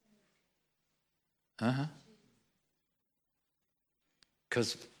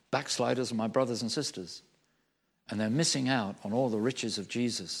 Because backsliders are my brothers and sisters, and they're missing out on all the riches of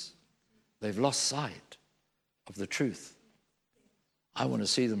Jesus. They've lost sight of the truth. I want to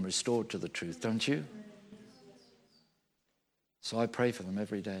see them restored to the truth, don't you? So I pray for them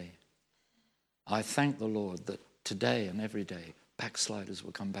every day. I thank the Lord that today and every day backsliders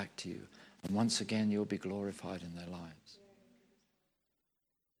will come back to you, and once again you'll be glorified in their lives.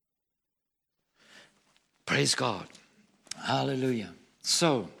 Praise God. Hallelujah.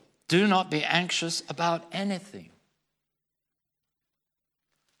 So, do not be anxious about anything.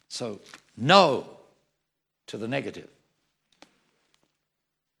 So, no to the negative,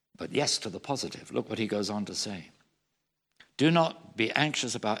 but yes to the positive. Look what he goes on to say. Do not be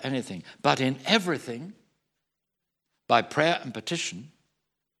anxious about anything, but in everything, by prayer and petition,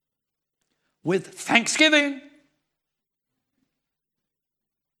 with thanksgiving,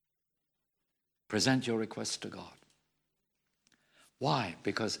 present your requests to God. Why?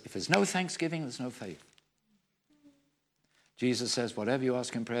 Because if there's no thanksgiving, there's no faith. Jesus says, whatever you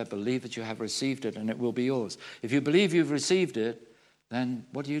ask in prayer, believe that you have received it and it will be yours. If you believe you've received it, then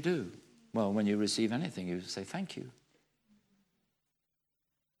what do? Well, when you receive anything, you say thank you.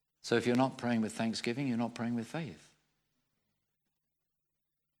 So if you're not praying with thanksgiving, you're not praying with faith.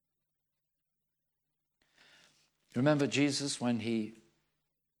 Remember Jesus when he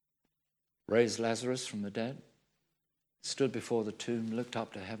raised Lazarus from the dead? Stood before the tomb, looked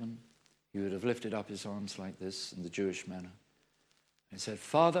up to heaven. He would have lifted up his arms like this in the Jewish manner. And he said,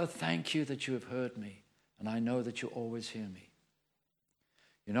 Father, thank you that you have heard me, and I know that you always hear me.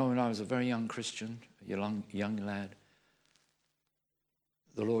 You know, when I was a very young Christian, a young lad,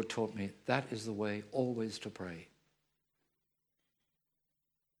 the Lord taught me that is the way always to pray.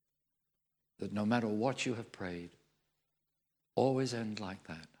 That no matter what you have prayed, always end like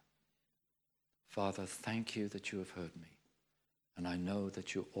that. Father, thank you that you have heard me, and I know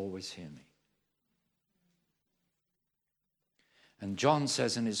that you always hear me. And John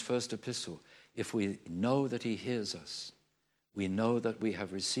says in his first epistle, if we know that he hears us, we know that we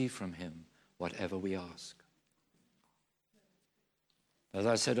have received from him whatever we ask. As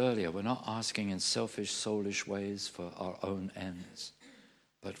I said earlier, we're not asking in selfish, soulish ways for our own ends,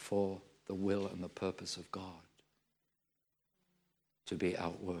 but for the will and the purpose of God to be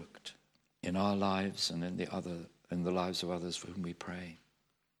outworked in our lives and in the lives of others for whom we pray.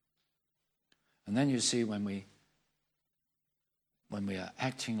 And then you see when we are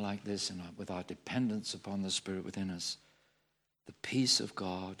acting like this and with our dependence upon the Spirit within us, the peace of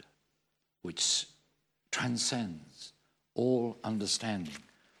God which transcends all understanding.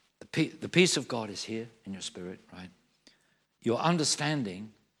 The peace of God is here in your spirit, right? Your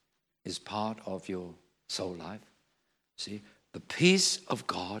understanding is part of your soul life. See, the peace of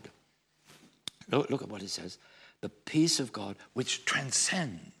God, look at what it says, the peace of God which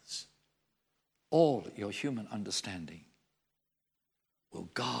transcends all your human understanding will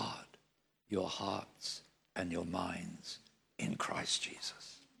guard your hearts and your minds in Christ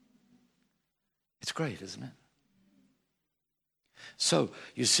Jesus. It's great, isn't it? So,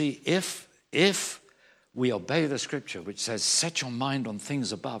 you see, if we obey the scripture which says, set your mind on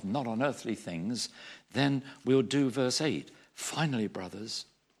things above, not on earthly things, then we'll do verse 8. Finally, brothers,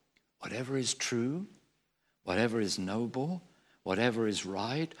 whatever is true, whatever is noble, whatever is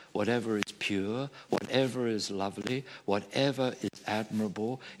right, whatever is pure, whatever is lovely, whatever is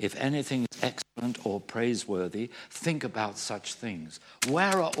admirable, if anything is excellent or praiseworthy, think about such things.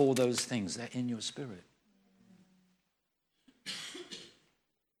 Where are all those things? They're in your spirit.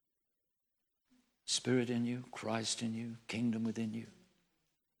 Spirit in you, Christ in you, kingdom within you.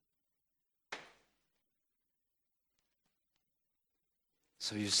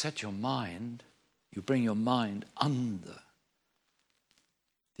 So you set your mind, you bring your mind under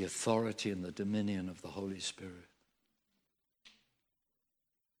the authority and the dominion of the Holy Spirit.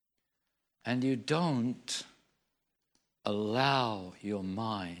 And you don't allow your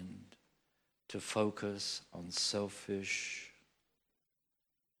mind to focus on selfish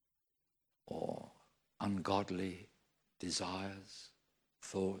or ungodly desires,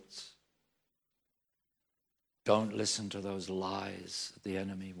 thoughts. Don't listen to those lies that the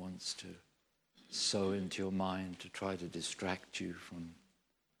enemy wants to sow into your mind to try to distract you from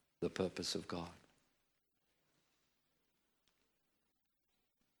the purpose of God.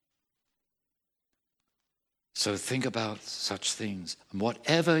 So think about such things. And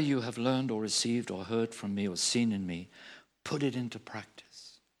whatever you have learned or received or heard from me or seen in me, put it into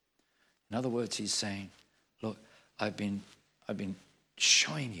practice. In other words, he's saying, look, I've been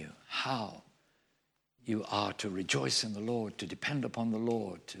showing you how you are to rejoice in the Lord, to depend upon the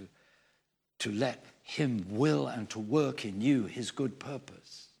Lord, to let him will and to work in you his good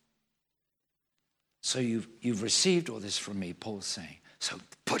purpose. So you've received all this from me, Paul's saying. So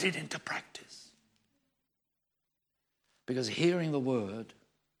put it into practice. Because hearing the word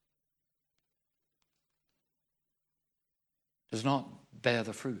does not bear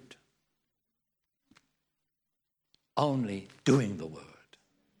the fruit. Only doing the word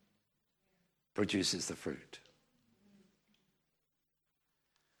produces the fruit.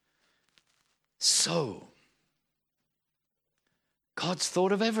 So, God's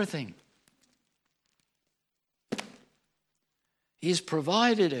thought of everything. He's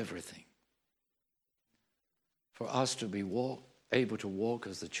provided everything for us to be able to walk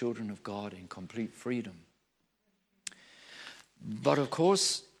as the children of God in complete freedom. But of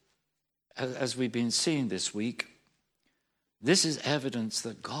course, as we've been seeing this week, this is evidence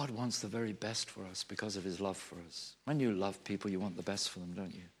that God wants the very best for us because of his love for us. When you love people, you want the best for them,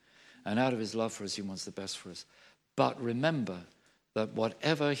 don't you? And out of his love for us, he wants the best for us. But remember that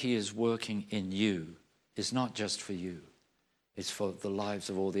whatever he is working in you is not just for you. It's for the lives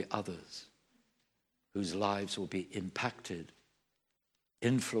of all the others whose lives will be impacted,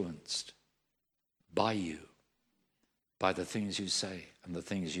 influenced by you, by the things you say and the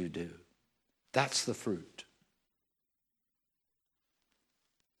things you do. That's the fruit.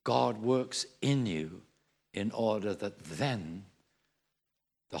 God works in you in order that then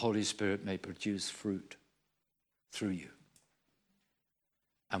the Holy Spirit may produce fruit through you.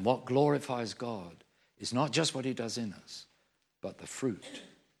 And what glorifies God is not just what he does in us, but the fruit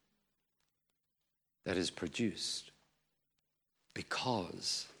that is produced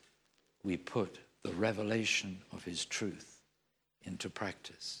because we put the revelation of his truth into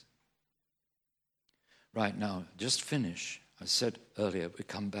practice. Right now, just finish. I said earlier, we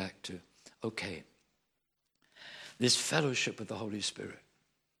come back to, okay, this fellowship with the Holy Spirit.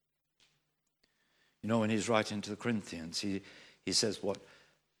 You know, when he's writing to the Corinthians, he says what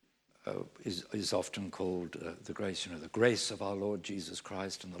is often called the grace, the grace of our Lord Jesus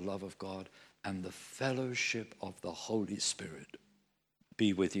Christ and the love of God and the fellowship of the Holy Spirit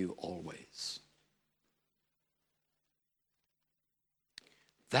be with you always.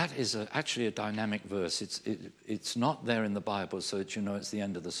 That is actually a dynamic verse. It's not there in the Bible so that you know it's the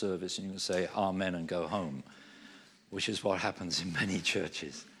end of the service and you can say amen and go home, which is what happens in many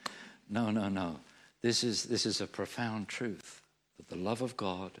churches. No. This is a profound truth, that the love of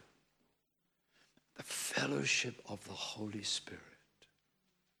God, the fellowship of the Holy Spirit.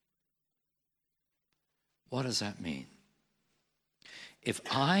 What does that mean? If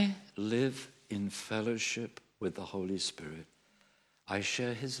I live in fellowship with the Holy Spirit, I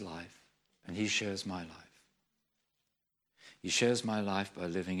share his life and he shares my life. He shares my life by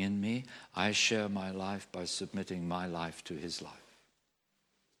living in me. I share my life by submitting my life to his life.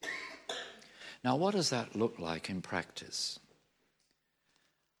 Now, what does that look like in practice?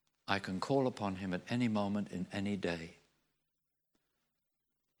 I can call upon him at any moment in any day.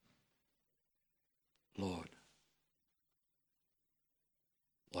 Lord,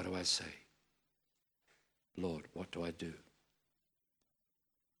 what do I say? Lord, what do I do?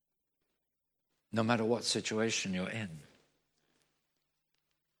 No matter what situation you're in,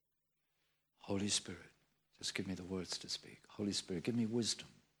 Holy Spirit, just give me the words to speak. Holy Spirit, give me wisdom.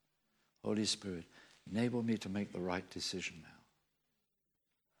 Holy Spirit, enable me to make the right decision now.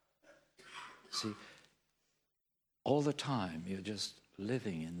 See, all the time you're just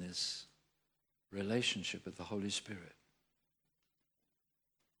living in this relationship with the Holy Spirit.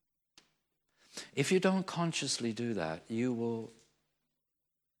 If you don't consciously do that, you will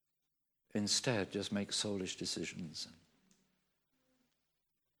instead just make soulish decisions.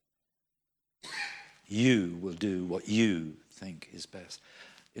 You will do what you think is best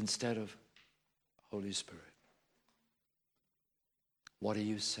instead of Holy Spirit. What are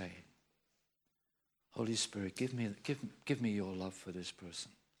you saying? Holy Spirit, give me your love for this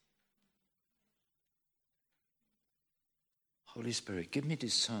person. Holy Spirit, give me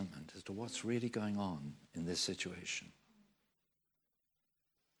discernment as to what's really going on in this situation.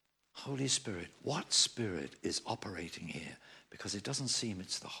 Holy Spirit, what spirit is operating here? Because it doesn't seem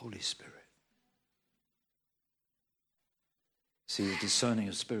it's the Holy Spirit. See, the discerning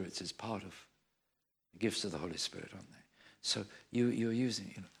of spirits is part of the gifts of the Holy Spirit, aren't they? So you're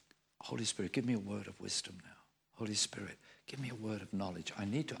using, Holy Spirit, give me a word of wisdom now. Holy Spirit, give me a word of knowledge. I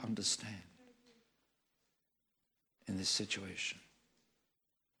need to understand in this situation.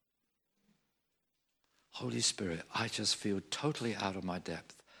 Holy Spirit, I just feel totally out of my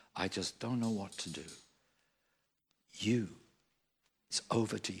depth. I just don't know what to do. It's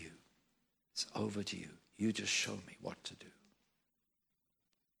over to you. It's over to you. You just show me what to do.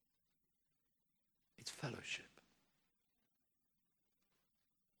 It's fellowship.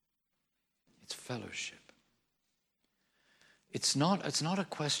 It's fellowship. It's not a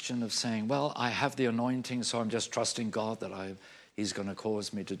question of saying, well, I have the anointing, so I'm just trusting God that He's going to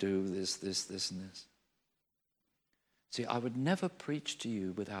cause me to do this, and this. See, I would never preach to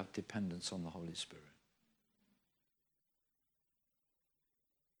you without dependence on the Holy Spirit.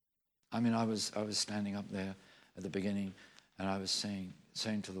 I mean, I was standing up there at the beginning, and I was saying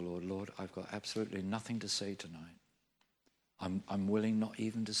to the Lord, Lord, I've got absolutely nothing to say tonight. I'm willing not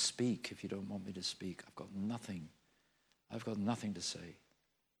even to speak if you don't want me to speak. I've got nothing to say.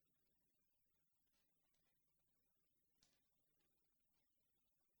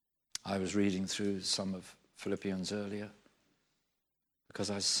 I was reading through some of Philippians earlier because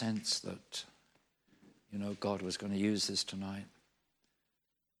I sensed that, God was going to use this tonight.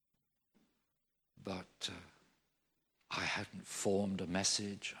 But I hadn't formed a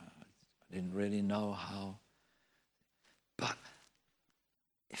message. I didn't really know how. But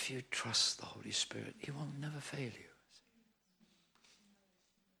if you trust the Holy Spirit, He will never fail you.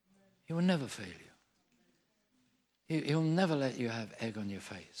 He will never fail you. He'll never let you have egg on your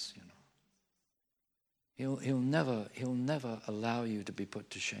face, He'll never allow you to be put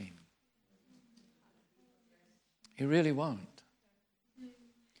to shame. He really won't.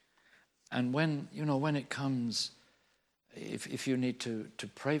 And when it comes, if you need to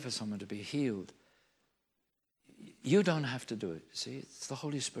pray for someone to be healed, you don't have to do it. See, it's the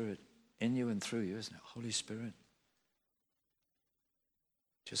Holy Spirit in you and through you, isn't it? Holy Spirit,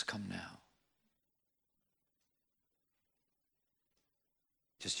 just come now.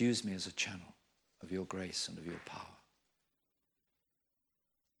 Just use me as a channel of your grace and of your power.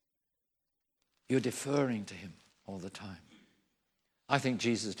 You're deferring to Him all the time. I think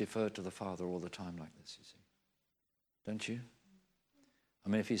Jesus deferred to the Father all the time like this, you see. Don't you? I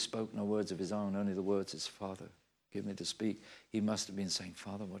mean, if He spoke no words of His own, only the words His Father give me to speak, He must have been saying,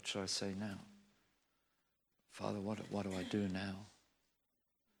 Father, what should I say now? Father, what do I do now?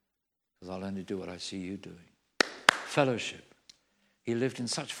 Because I'll only do what I see you doing. Fellowship. He lived in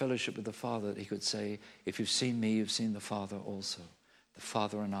such fellowship with the Father that He could say, if you've seen me, you've seen the Father also. The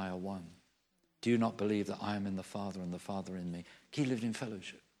Father and I are one. Do you not believe that I am in the Father and the Father in me? He lived in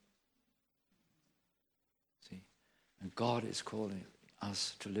fellowship. See? And God is calling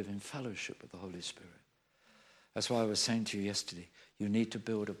us to live in fellowship with the Holy Spirit. That's why I was saying to you yesterday, you need to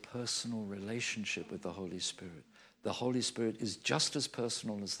build a personal relationship with the Holy Spirit. The Holy Spirit is just as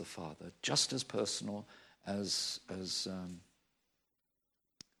personal as the Father, just as personal as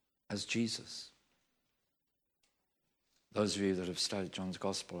Jesus. Those of you that have studied John's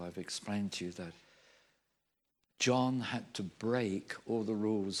Gospel, I've explained to you that John had to break all the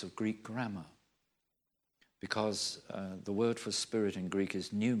rules of Greek grammar because the word for spirit in Greek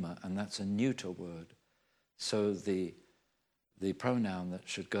is pneuma, and that's a neuter word. So the pronoun that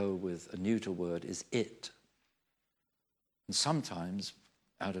should go with a neuter word is it. And sometimes,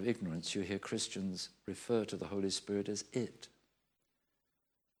 out of ignorance, you hear Christians refer to the Holy Spirit as it.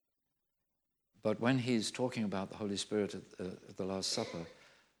 But when he's talking about the Holy Spirit at the Last Supper,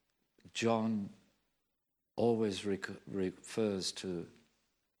 John always refers to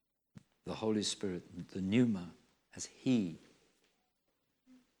the Holy Spirit, the pneuma, as he.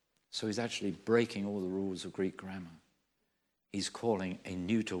 So he's actually breaking all the rules of Greek grammar. He's calling a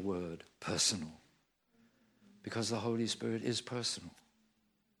neuter word personal, because the Holy Spirit is personal.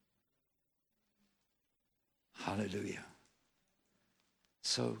 Hallelujah.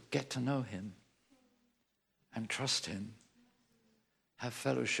 So get to know him and trust him. Have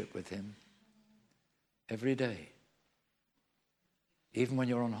fellowship with him every day, even when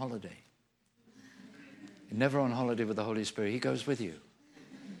you're on holiday. You're never on holiday with the Holy Spirit. He goes with you.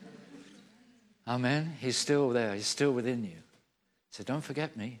 Amen. He's still there. He's still within you. So don't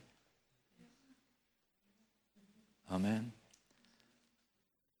forget me. Amen.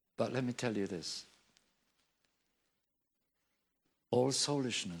 But let me tell you this. All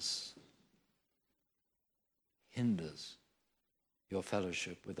soulishness hinders your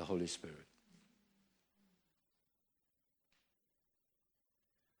fellowship with the Holy Spirit.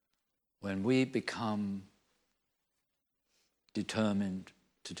 When we become determined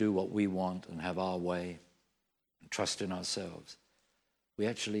to do what we want and have our way and trust in ourselves, we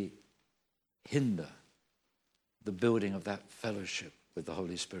actually hinder the building of that fellowship with the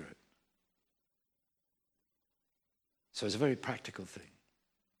Holy Spirit. So it's a very practical thing.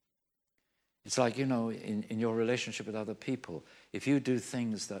 It's like, in your relationship with other people, if you do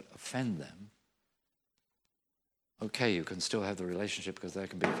things that offend them, okay, you can still have the relationship because there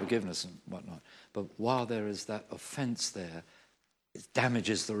can be forgiveness and whatnot. But while there is that offense there, it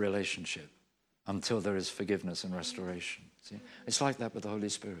damages the relationship until there is forgiveness and restoration. See? It's like that with the Holy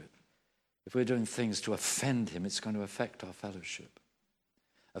Spirit. If we're doing things to offend him, it's going to affect our fellowship,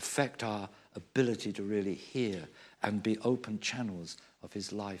 affect our ability to really hear and be open channels of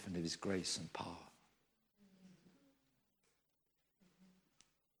his life and of his grace and power.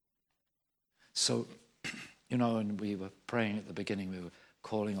 So, and we were praying at the beginning, we were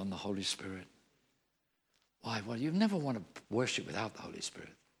calling on the Holy Spirit. Why? Well, you never want to worship without the Holy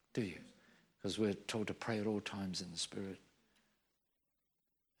Spirit, do you? Because we're told to pray at all times in the Spirit.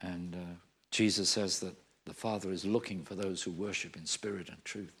 And Jesus says that the Father is looking for those who worship in spirit and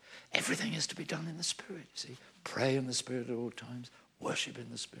truth. Everything is to be done in the Spirit, you see. Pray in the Spirit at all times. Worship in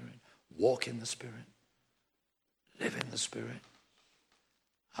the Spirit. Walk in the Spirit. Live in the Spirit.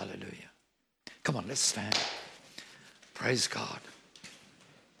 Hallelujah. Come on, let's stand. Praise God.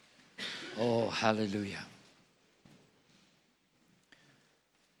 Oh, hallelujah.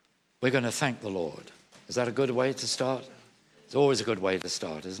 We're going to thank the Lord. Is that a good way to start? It's always a good way to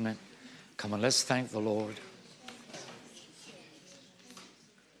start, isn't it? Come on, let's thank the Lord.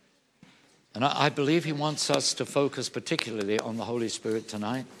 And I believe he wants us to focus particularly on the Holy Spirit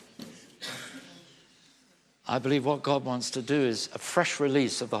tonight. I believe what God wants to do is a fresh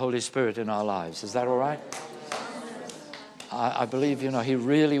release of the Holy Spirit in our lives. Is that all right? I believe, he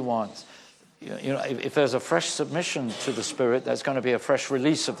really wants, if there's a fresh submission to the Spirit, there's going to be a fresh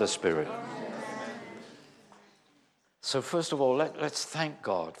release of the Spirit. So first of all, let's thank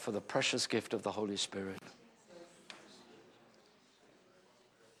God for the precious gift of the Holy Spirit.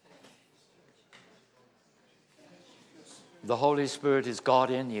 The Holy Spirit is God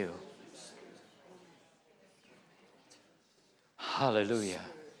in you. Hallelujah.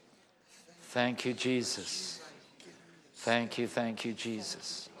 Thank you, Jesus. Thank you,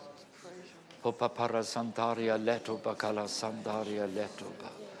 Jesus.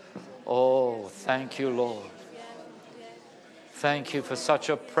 Oh, thank you, Lord. Thank you for such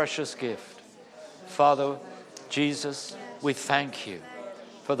a precious gift. Father, Jesus, we thank you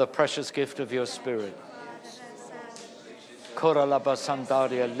for the precious gift of your Spirit. Koralaba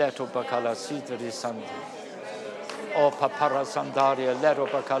sandaria leto bakala sitri sandi. O papara sandaria leto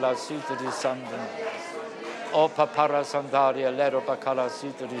bakala sitri sandi. O papara sandaria leto bakala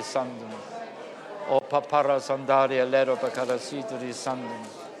sitri sandi. O papara sandaria leto bakala sitri sandi.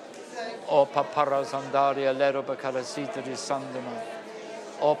 O papara sandaria leto bakala sitri sandi.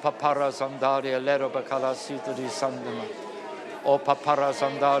 O papara sandaria leto bakala sitri sandi. O papara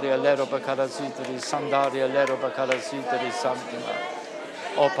sandaria lero bakala sitri sandaria lero bakala sitri sandima.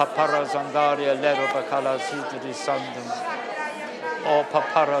 O papara sandaria lero bakala sitri sandima. O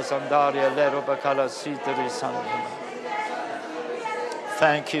papara sandaria lero bakala sitri sandima.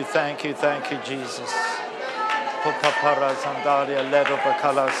 Thank you, Jesus. O papara sandaria lero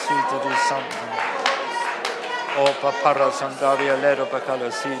bakala sitri sandima. O papara sandaria lero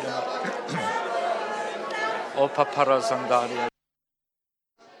bakala sitri. O papara sandaria.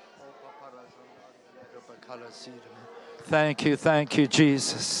 Thank you,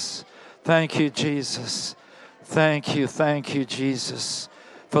 Jesus. Thank you, Jesus. Thank you, Jesus,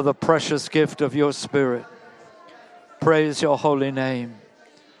 for the precious gift of your Spirit. Praise your holy name.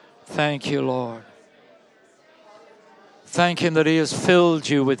 Thank you, Lord. Thank him that he has filled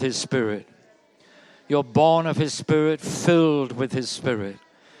you with his Spirit. You're born of his Spirit, filled with his Spirit.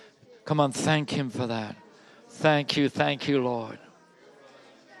 Come on, thank him for that. Thank you, Lord.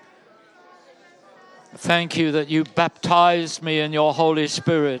 Thank you that you baptized me in your Holy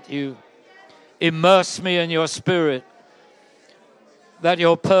Spirit. You immersed me in your Spirit. That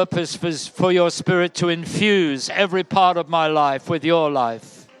your purpose was for your Spirit to infuse every part of my life with your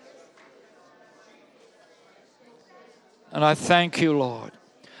life. And I thank you, Lord.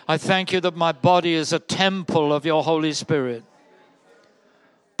 I thank you that my body is a temple of your Holy Spirit.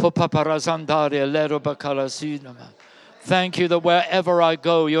 Thank you that wherever I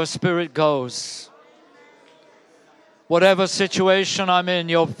go, your Spirit goes. Whatever situation I'm in,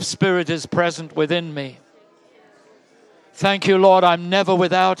 your Spirit is present within me. Thank you, Lord, I'm never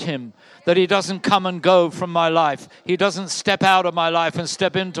without him, that he doesn't come and go from my life. He doesn't step out of my life and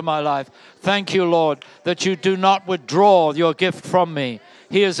step into my life. Thank you, Lord, that you do not withdraw your gift from me.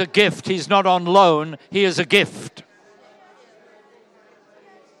 He is a gift. He's not on loan. He is a gift.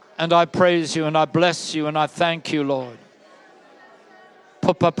 And I praise you and I bless you and I thank you, Lord.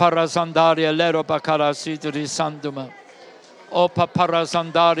 Paparazandaria lero bakarasituri sanduma. O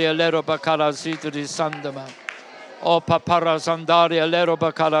paparazandaria lero bakarasituri sanduma. O paparazandaria lero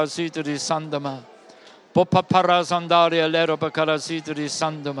bakarasituri sanduma. O paparazandaria lero bakarasituri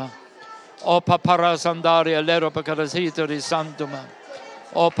sanduma. O paparazandaria lero bakarasituri sanduma.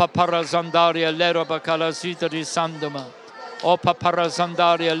 O paparazandaria lero bakarasituri sanduma. O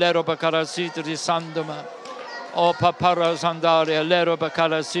paparazandaria lero bakarasituri sanduma. O paparazandaria lero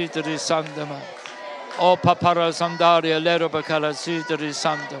bakarasituri sanduma. O paparazandaria lero bakarasituri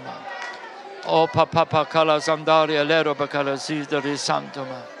sanduma. O paparazandaria lero bakarasituri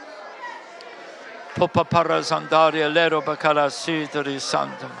sanduma. O paparazandaria lero bakarasituri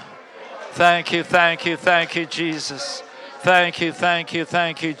sanduma. Thank you, Jesus. Thank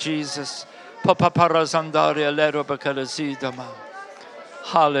you, Jesus. Paparazandaria lero bakarasitama.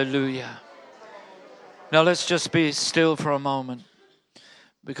 Hallelujah. Now let's just be still for a moment,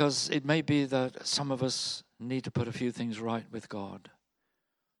 because it may be that some of us need to put a few things right with God.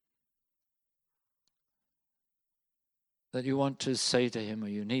 That you want to say to him, or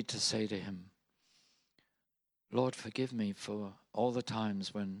you need to say to him, Lord, forgive me for all the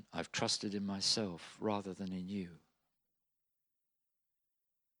times when I've trusted in myself rather than in you.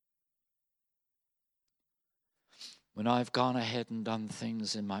 When I've gone ahead and done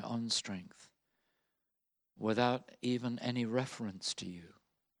things in my own strength without even any reference to you.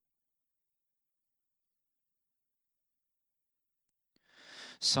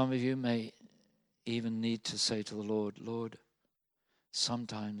 Some of you may even need to say to the Lord, Lord,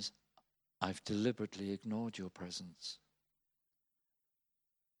 sometimes I've deliberately ignored your presence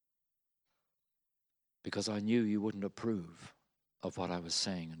because I knew you wouldn't approve of what I was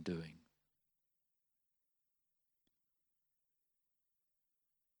saying and doing.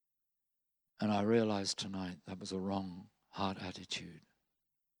 And I realized tonight that was a wrong heart attitude.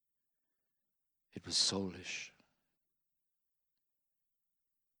 It was soulish.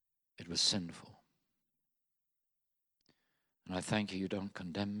 It was sinful. And I thank you, you don't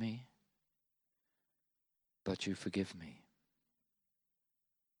condemn me, but you forgive me.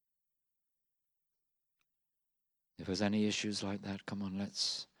 If there's any issues like that, come on,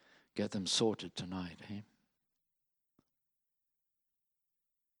 let's get them sorted tonight, eh?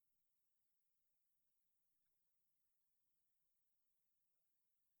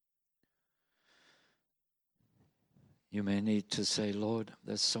 You may need to say, Lord,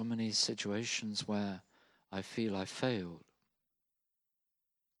 there's so many situations where I feel I failed.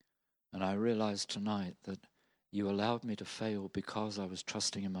 And I realize tonight that you allowed me to fail because I was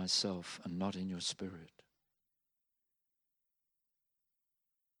trusting in myself and not in your Spirit.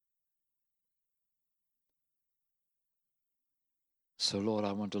 So, Lord,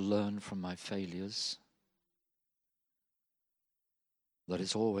 I want to learn from my failures that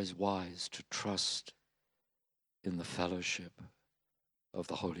it's always wise to trust in the fellowship of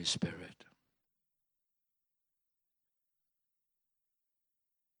the Holy Spirit.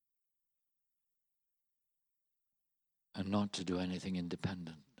 And not to do anything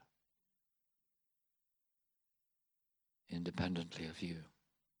independently of you.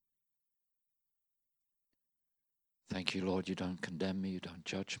 Thank you, Lord, you don't condemn me, you don't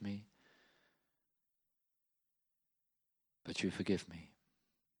judge me, but you forgive me.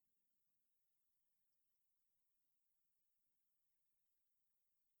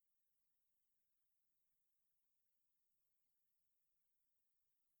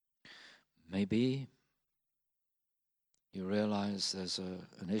 Maybe you realize there's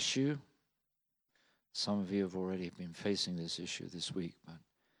an issue. Some of you have already been facing this issue this week, but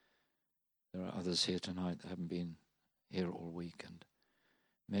there are others here tonight that haven't been here all week, and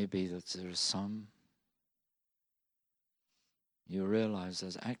maybe that there is some. You realize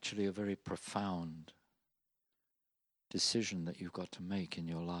there's actually a very profound decision that you've got to make in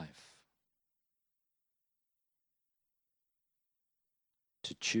your life.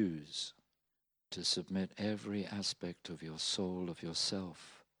 To choose to submit every aspect of your soul, of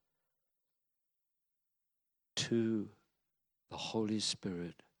yourself, to the Holy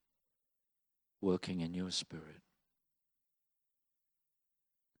Spirit working in your spirit.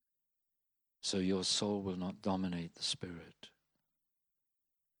 So your soul will not dominate the spirit,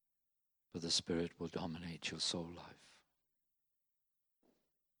 but the spirit will dominate your soul life.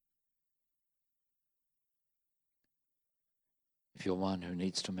 If you're one who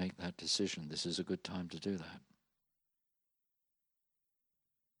needs to make that decision, this is a good time to do that.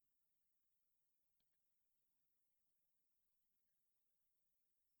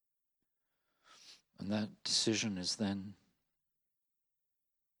 And that decision is then,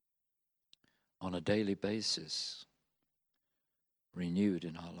 on a daily basis, renewed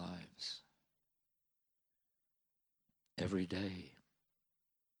in our lives. Every day,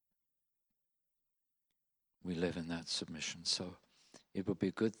 we live in that submission. So it would be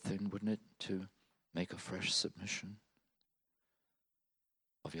a good thing, wouldn't it, to make a fresh submission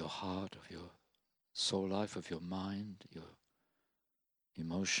of your heart, of your soul life, of your mind, your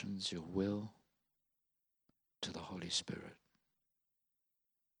emotions, your will, to the Holy Spirit.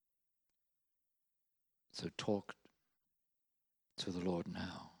 So talk to the Lord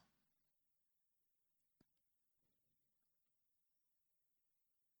now.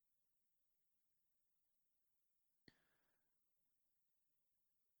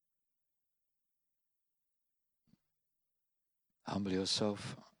 Humble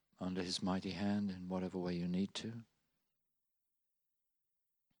yourself under his mighty hand in whatever way you need to.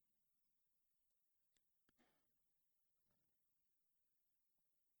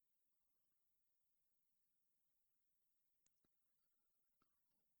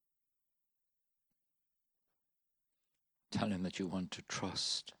 Tell him that you want to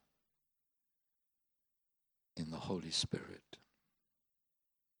trust in the Holy Spirit.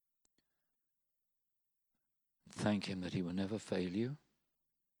 Thank him that he will never fail you.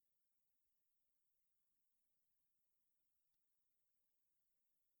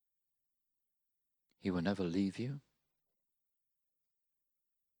 He will never leave you.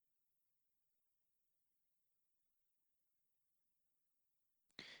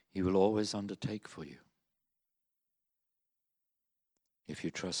 He will always undertake for you if you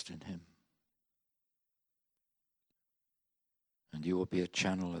trust in him. And you will be a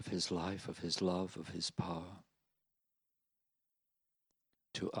channel of his life, of his love, of his power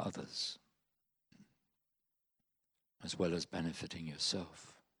to others, as well as benefiting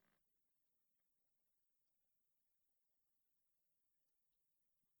yourself.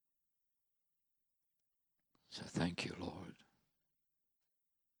 So thank you, Lord,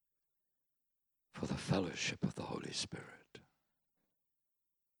 for the fellowship of the Holy Spirit.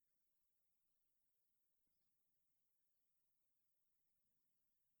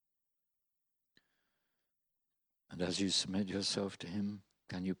 And as you submit yourself to him,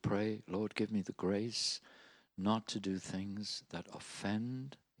 can you pray, Lord, give me the grace not to do things that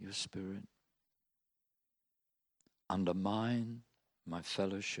offend your spirit, undermine my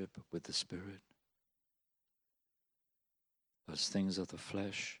fellowship with the Spirit, those things of the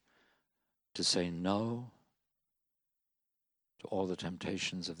flesh, to say no to all the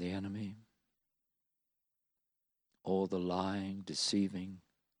temptations of the enemy, all the lying, deceiving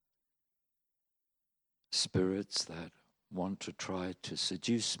spirits that want to try to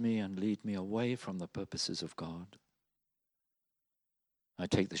seduce me and lead me away from the purposes of God. I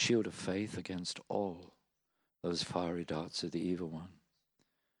take the shield of faith against all those fiery darts of the evil one,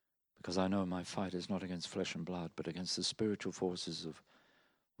 because I know my fight is not against flesh and blood, but against the spiritual forces of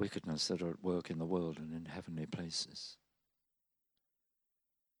wickedness that are at work in the world and in heavenly places.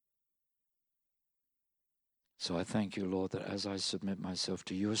 So I thank you, Lord, that as I submit myself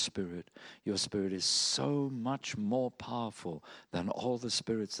to your Spirit is so much more powerful than all the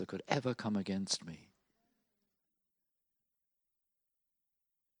spirits that could ever come against me.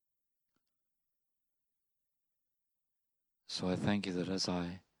 So I thank you that as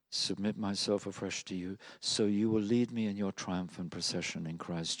I submit myself afresh to you, so you will lead me in your triumphant procession in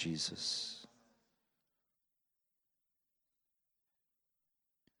Christ Jesus.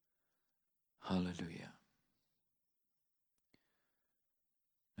 Hallelujah.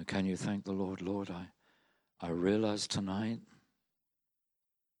 And can you thank the Lord? Lord, I realize tonight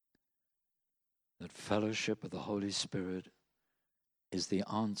that fellowship with the Holy Spirit is the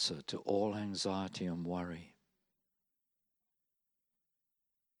answer to all anxiety and worry.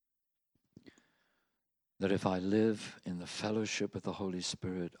 That if I live in the fellowship with the Holy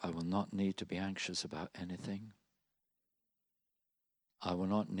Spirit, I will not need to be anxious about anything. I will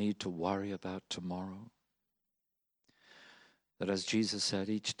not need to worry about tomorrow. That as Jesus said,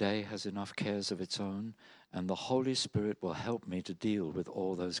 each day has enough cares of its own, and the Holy Spirit will help me to deal with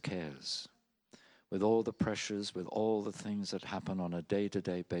all those cares, with all the pressures, with all the things that happen on a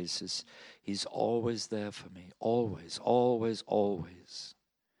day-to-day basis. He's always there for me, always, always, always,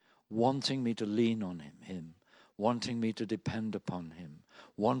 wanting me to lean on him, wanting me to depend upon him,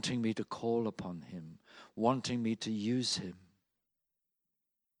 wanting me to call upon him, wanting me to use him,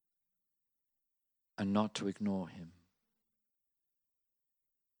 and not to ignore him.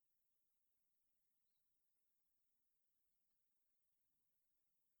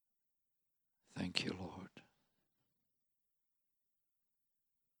 Thank you, Lord.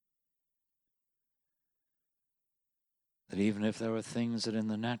 That even if there are things that in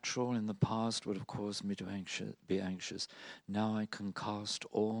the natural, in the past, would have caused me to be anxious, now I can cast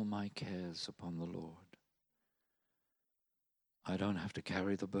all my cares upon the Lord. I don't have to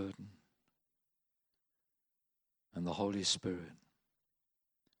carry the burden. And the Holy Spirit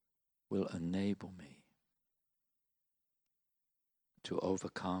will enable me to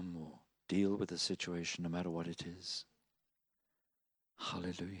overcome or deal with the situation no matter what it is.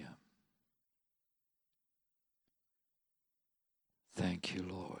 Hallelujah. Thank you,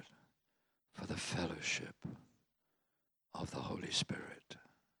 Lord, for the fellowship of the Holy Spirit.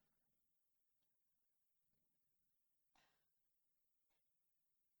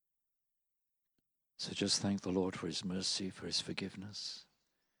 So just thank the Lord for his mercy, for his forgiveness.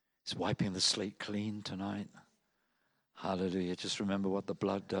 He's wiping the slate clean tonight. Hallelujah. Just remember what the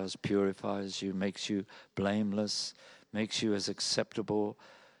blood does. Purifies you, makes you blameless, makes you as acceptable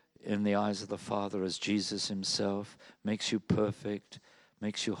in the eyes of the Father as Jesus himself, makes you perfect,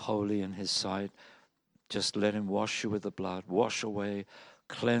 makes you holy in his sight. Just let him wash you with the blood. Wash away,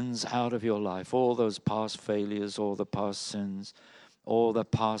 cleanse out of your life all those past failures, all the past sins, all the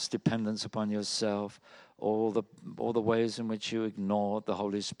past dependence upon yourself, all the ways in which you ignored the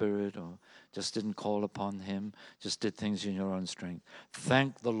Holy Spirit or just didn't call upon him, just did things in your own strength.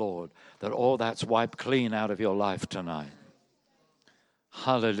 Thank the Lord that all that's wiped clean out of your life tonight.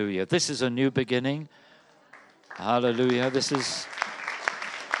 Hallelujah. This is a new beginning. Hallelujah. This is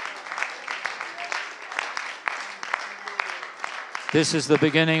the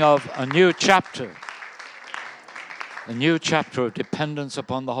beginning of a new chapter. A new chapter of dependence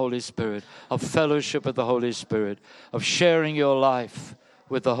upon the Holy Spirit, of fellowship with the Holy Spirit, of sharing your life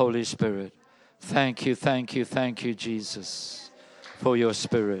with the Holy Spirit. Thank you, thank you, thank you, Jesus, for your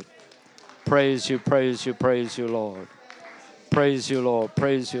Spirit. Praise you, praise you, praise you, Lord. Praise you, Lord,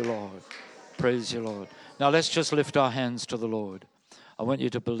 praise you, Lord, praise you, Lord. Now let's just lift our hands to the Lord. I want you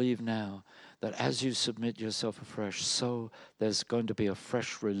to believe now that as you submit yourself afresh, so there's going to be a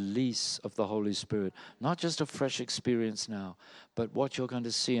fresh release of the Holy Spirit. Not just a fresh experience now, but what you're going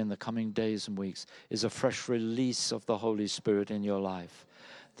to see in the coming days and weeks is a fresh release of the Holy Spirit in your life.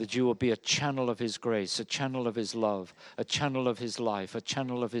 That you will be a channel of his grace, a channel of his love, a channel of his life, a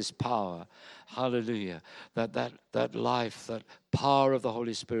channel of his power. Hallelujah. That life, that power of the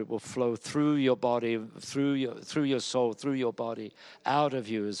Holy Spirit will flow through your body, through your soul, through your body, out of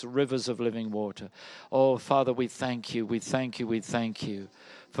you as rivers of living water. Oh, Father, we thank you, we thank you, we thank you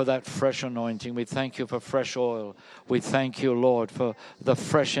for that fresh anointing. We thank you for fresh oil. We thank you, Lord, for the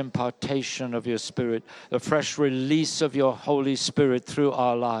fresh impartation of your Spirit, the fresh release of your Holy Spirit through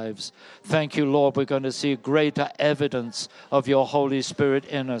our lives. Thank you, Lord, we're going to see greater evidence of your Holy Spirit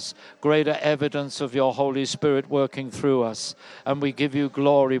in us, greater evidence of your Holy Spirit working through us. And we give you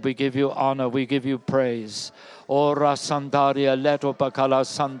glory, we give you honor, we give you praise. Ora sandaria leto bakala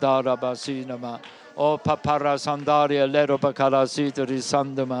sandara basinama. O papara sandaria lero bakala sitri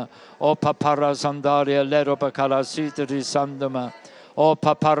sandama. O papara sandaria lero bakala sitri sandama. O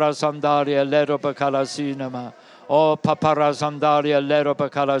papara sandaria lero bakala sinama. O papara sandaria lero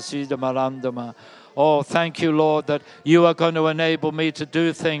bakala sidama landama. Oh, thank you, Lord, that you are going to enable me to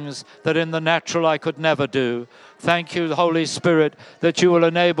do things that in the natural I could never do. Thank you, Holy Spirit, that you will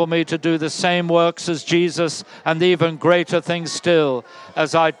enable me to do the same works as Jesus and even greater things still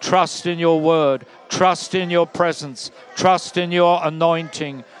as I trust in your word, trust in your presence, trust in your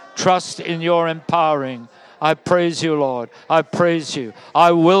anointing, trust in your empowering. I praise you, Lord. I praise you.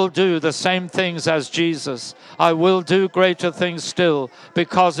 I will do the same things as Jesus. I will do greater things still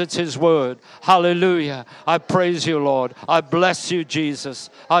because it's his word. Hallelujah. I praise you, Lord. I bless you, Jesus.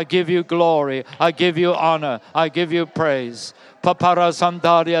 I give you glory. I give you honor. I give you praise.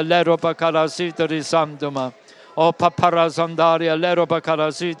 Paparazandaria lero bakarazita risanduma. O paparazandaria lero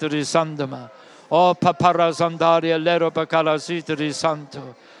bakarazita risanduma. O paparazandaria lero bakarazita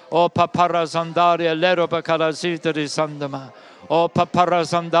risanto. O paparazandaria lero bakarazita risanduma. O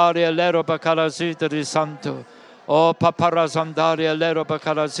paparazandaria lero bakarazita risanto. O paparazandaria lero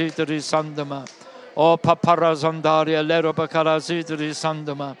bakarazita risanduma. O paparazandaria lero bakarazita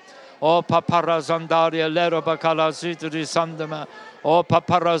risanduma. O paparazandaria lero bakarazita risanduma. O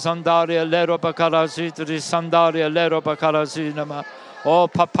paparazandaria lero bakarazita risandaria lero bakarazinama. O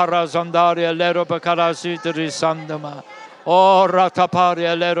paparazandaria lero bakarazita risanduma. O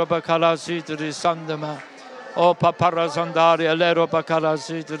rataparia lero bakarazita risanduma. O paparazandaria lero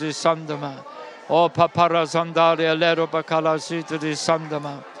bakarazita risanduma. O paparazandaria lero bakarazita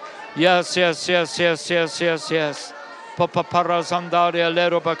risanduma. Yes. Paparazandaria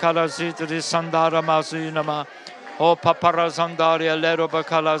lero bakarazita risandara mazinama. O paparazandaria lero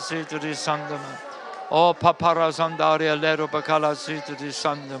bakarazita risanduma. O paparazandaria lero bakarazita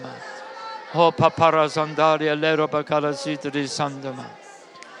risanduma. O paparazandaria lero bakarazita risanduma.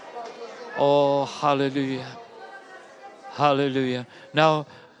 Oh, hallelujah. Hallelujah. Now,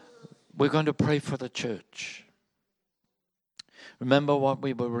 we're going to pray for the church. Remember what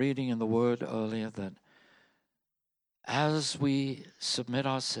we were reading in the Word earlier, that as we submit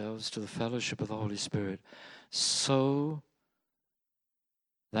ourselves to the fellowship of the Holy Spirit, so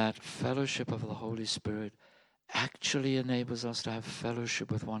that fellowship of the Holy Spirit actually enables us to have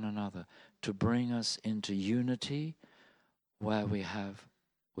fellowship with one another, to bring us into unity where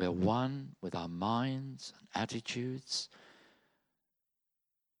we're one with our minds and attitudes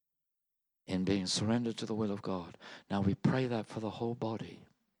in being surrendered to the will of God. Now we pray that for the whole body.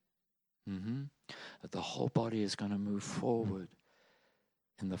 That the whole body is going to move forward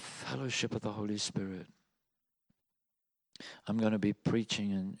in the fellowship of the Holy Spirit. I'm going to be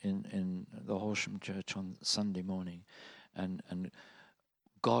preaching in the Horsham Church on Sunday morning, and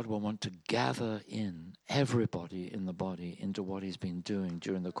God will want to gather in everybody in the body into what he's been doing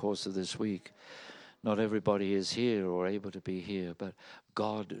during the course of this week. Not everybody is here or able to be here, but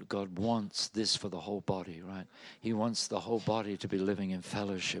God wants this for the whole body, right? He wants the whole body to be living in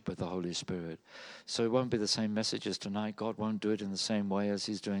fellowship with the Holy Spirit. So it won't be the same messages tonight. God won't do it in the same way as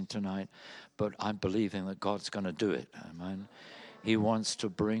he's doing tonight, but I'm believing that God's going to do it. Amen. He wants to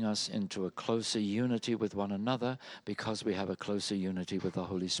bring us into a closer unity with one another because we have a closer unity with the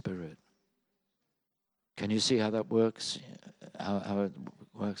Holy Spirit. Can you see how that works? How it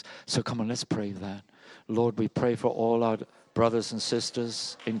works? So come on, let's pray that. Lord, we pray for all our brothers and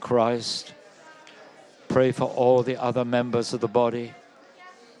sisters in Christ. Pray for all the other members of the body.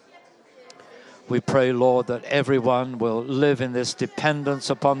 We pray, Lord, that everyone will live in this dependence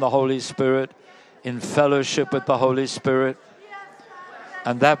upon the Holy Spirit, in fellowship with the Holy Spirit,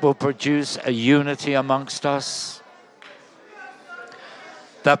 and that will produce a unity amongst us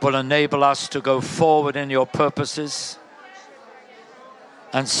that will enable us to go forward in your purposes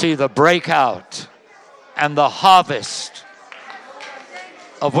and see the breakout and the harvest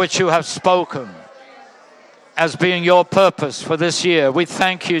of which you have spoken as being your purpose for this year. We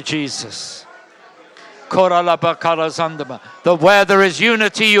thank you, Jesus. That where there is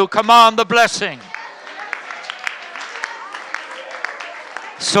unity, you command the blessing.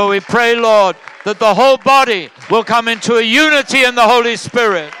 So we pray, Lord, that the whole body will come into a unity in the Holy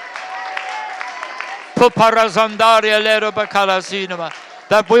Spirit.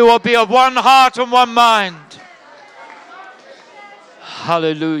 That we will be of one heart and one mind.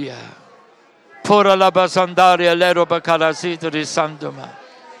 Hallelujah.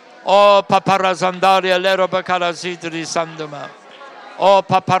 Oh, paparazandaria lero bakarazita di sanduma. Oh,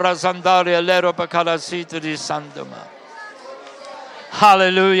 paparazandaria lero bakarazita di sanduma.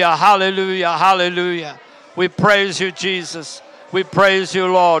 Hallelujah, hallelujah, hallelujah. We praise you, Jesus. We praise you,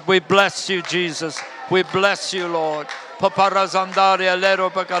 Lord. We bless you, Jesus. We bless you, Lord. Paparazandaria lero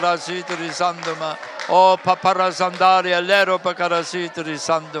bakarazita di sanduma. Oh, paparazandaria lero bakarazita di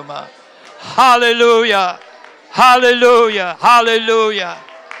sanduma. Hallelujah, hallelujah, hallelujah.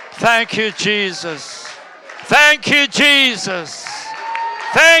 Thank you, Jesus. Thank you, Jesus.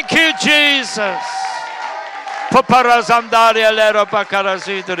 Thank you, Jesus. Paparazandaria lero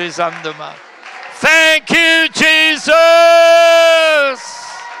bakarazita di sanduma. Thank you, Jesus.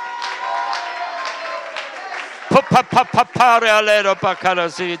 Papapaparia lero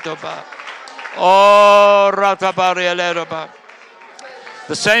bakarazita ba. Oh, Ratabaria.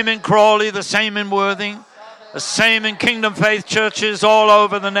 The same in Crawley, the same in Worthing, the same in Kingdom Faith churches all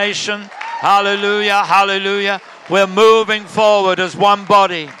over the nation. Hallelujah, hallelujah. We're moving forward as one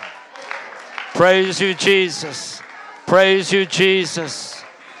body. Praise you, Jesus. Praise you, Jesus.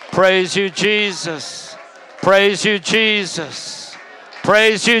 Praise you, Jesus. Praise you, Jesus.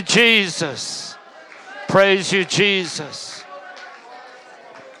 Praise you, Jesus. Praise you, Jesus.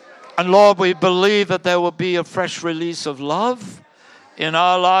 And Lord, we believe that there will be a fresh release of love in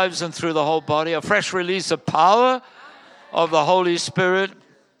our lives and through the whole body, a fresh release of power of the Holy Spirit.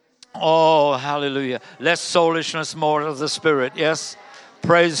 Oh, hallelujah. Less soulishness, more of the Spirit. Yes?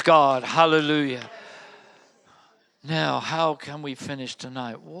 Praise God. Hallelujah. Now, how can we finish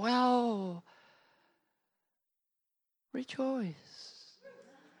tonight? Well, rejoice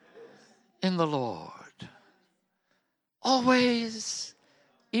in the Lord. Always,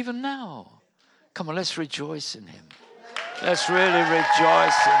 even now. Come on, let's rejoice in Him. Let's really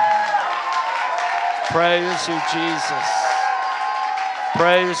rejoice in Him. Praise you, Jesus.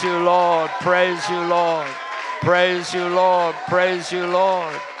 Praise you, Lord. Praise you, Lord. Praise you, Lord. Praise you,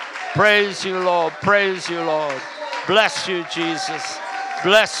 Lord. Praise you, Lord. Praise you, Lord. Bless you, Jesus.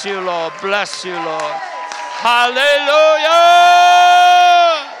 Bless you, Lord. Bless you, Lord. Hallelujah.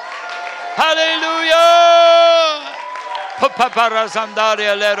 Hallelujah.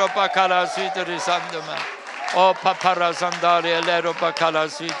 Paparazandaria lero bakala sitri sandama. Oh, paparazandaria lero bakala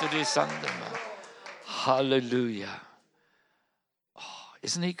sitri sandama. Hallelujah. Oh,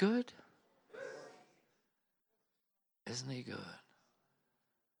 isn't He good? Isn't He good?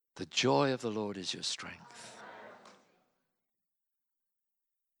 The joy of the Lord is your strength.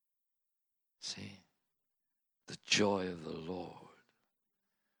 See, the joy of the Lord,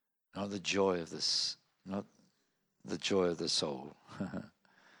 not the joy of this, not the joy of the soul.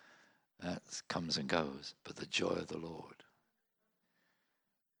 That comes and goes, but the joy of the Lord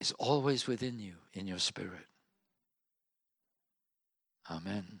is always within you, in your spirit.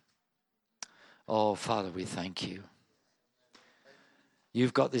 Amen. Oh, Father, we thank you.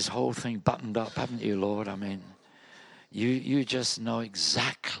 You've got this whole thing buttoned up, haven't you, Lord? I mean, you just know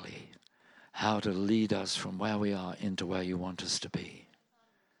exactly how to lead us from where we are into where you want us to be.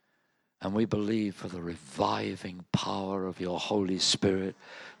 And we believe for the reviving power of your Holy Spirit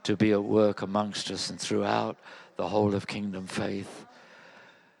to be at work amongst us and throughout the whole of Kingdom Faith,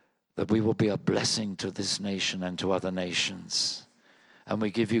 that we will be a blessing to this nation and to other nations. And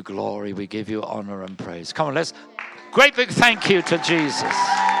we give you glory, we give you honor and praise. Come on, let's great big thank you to Jesus.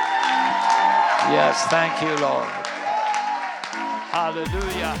 Yes, thank you, Lord.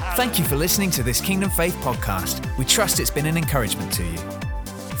 Hallelujah. Thank you for listening to this Kingdom Faith podcast. We trust it's been an encouragement to you.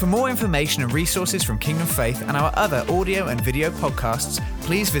 For more information and resources from Kingdom Faith and our other audio and video podcasts,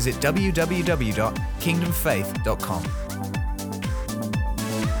 please visit www.kingdomfaith.com.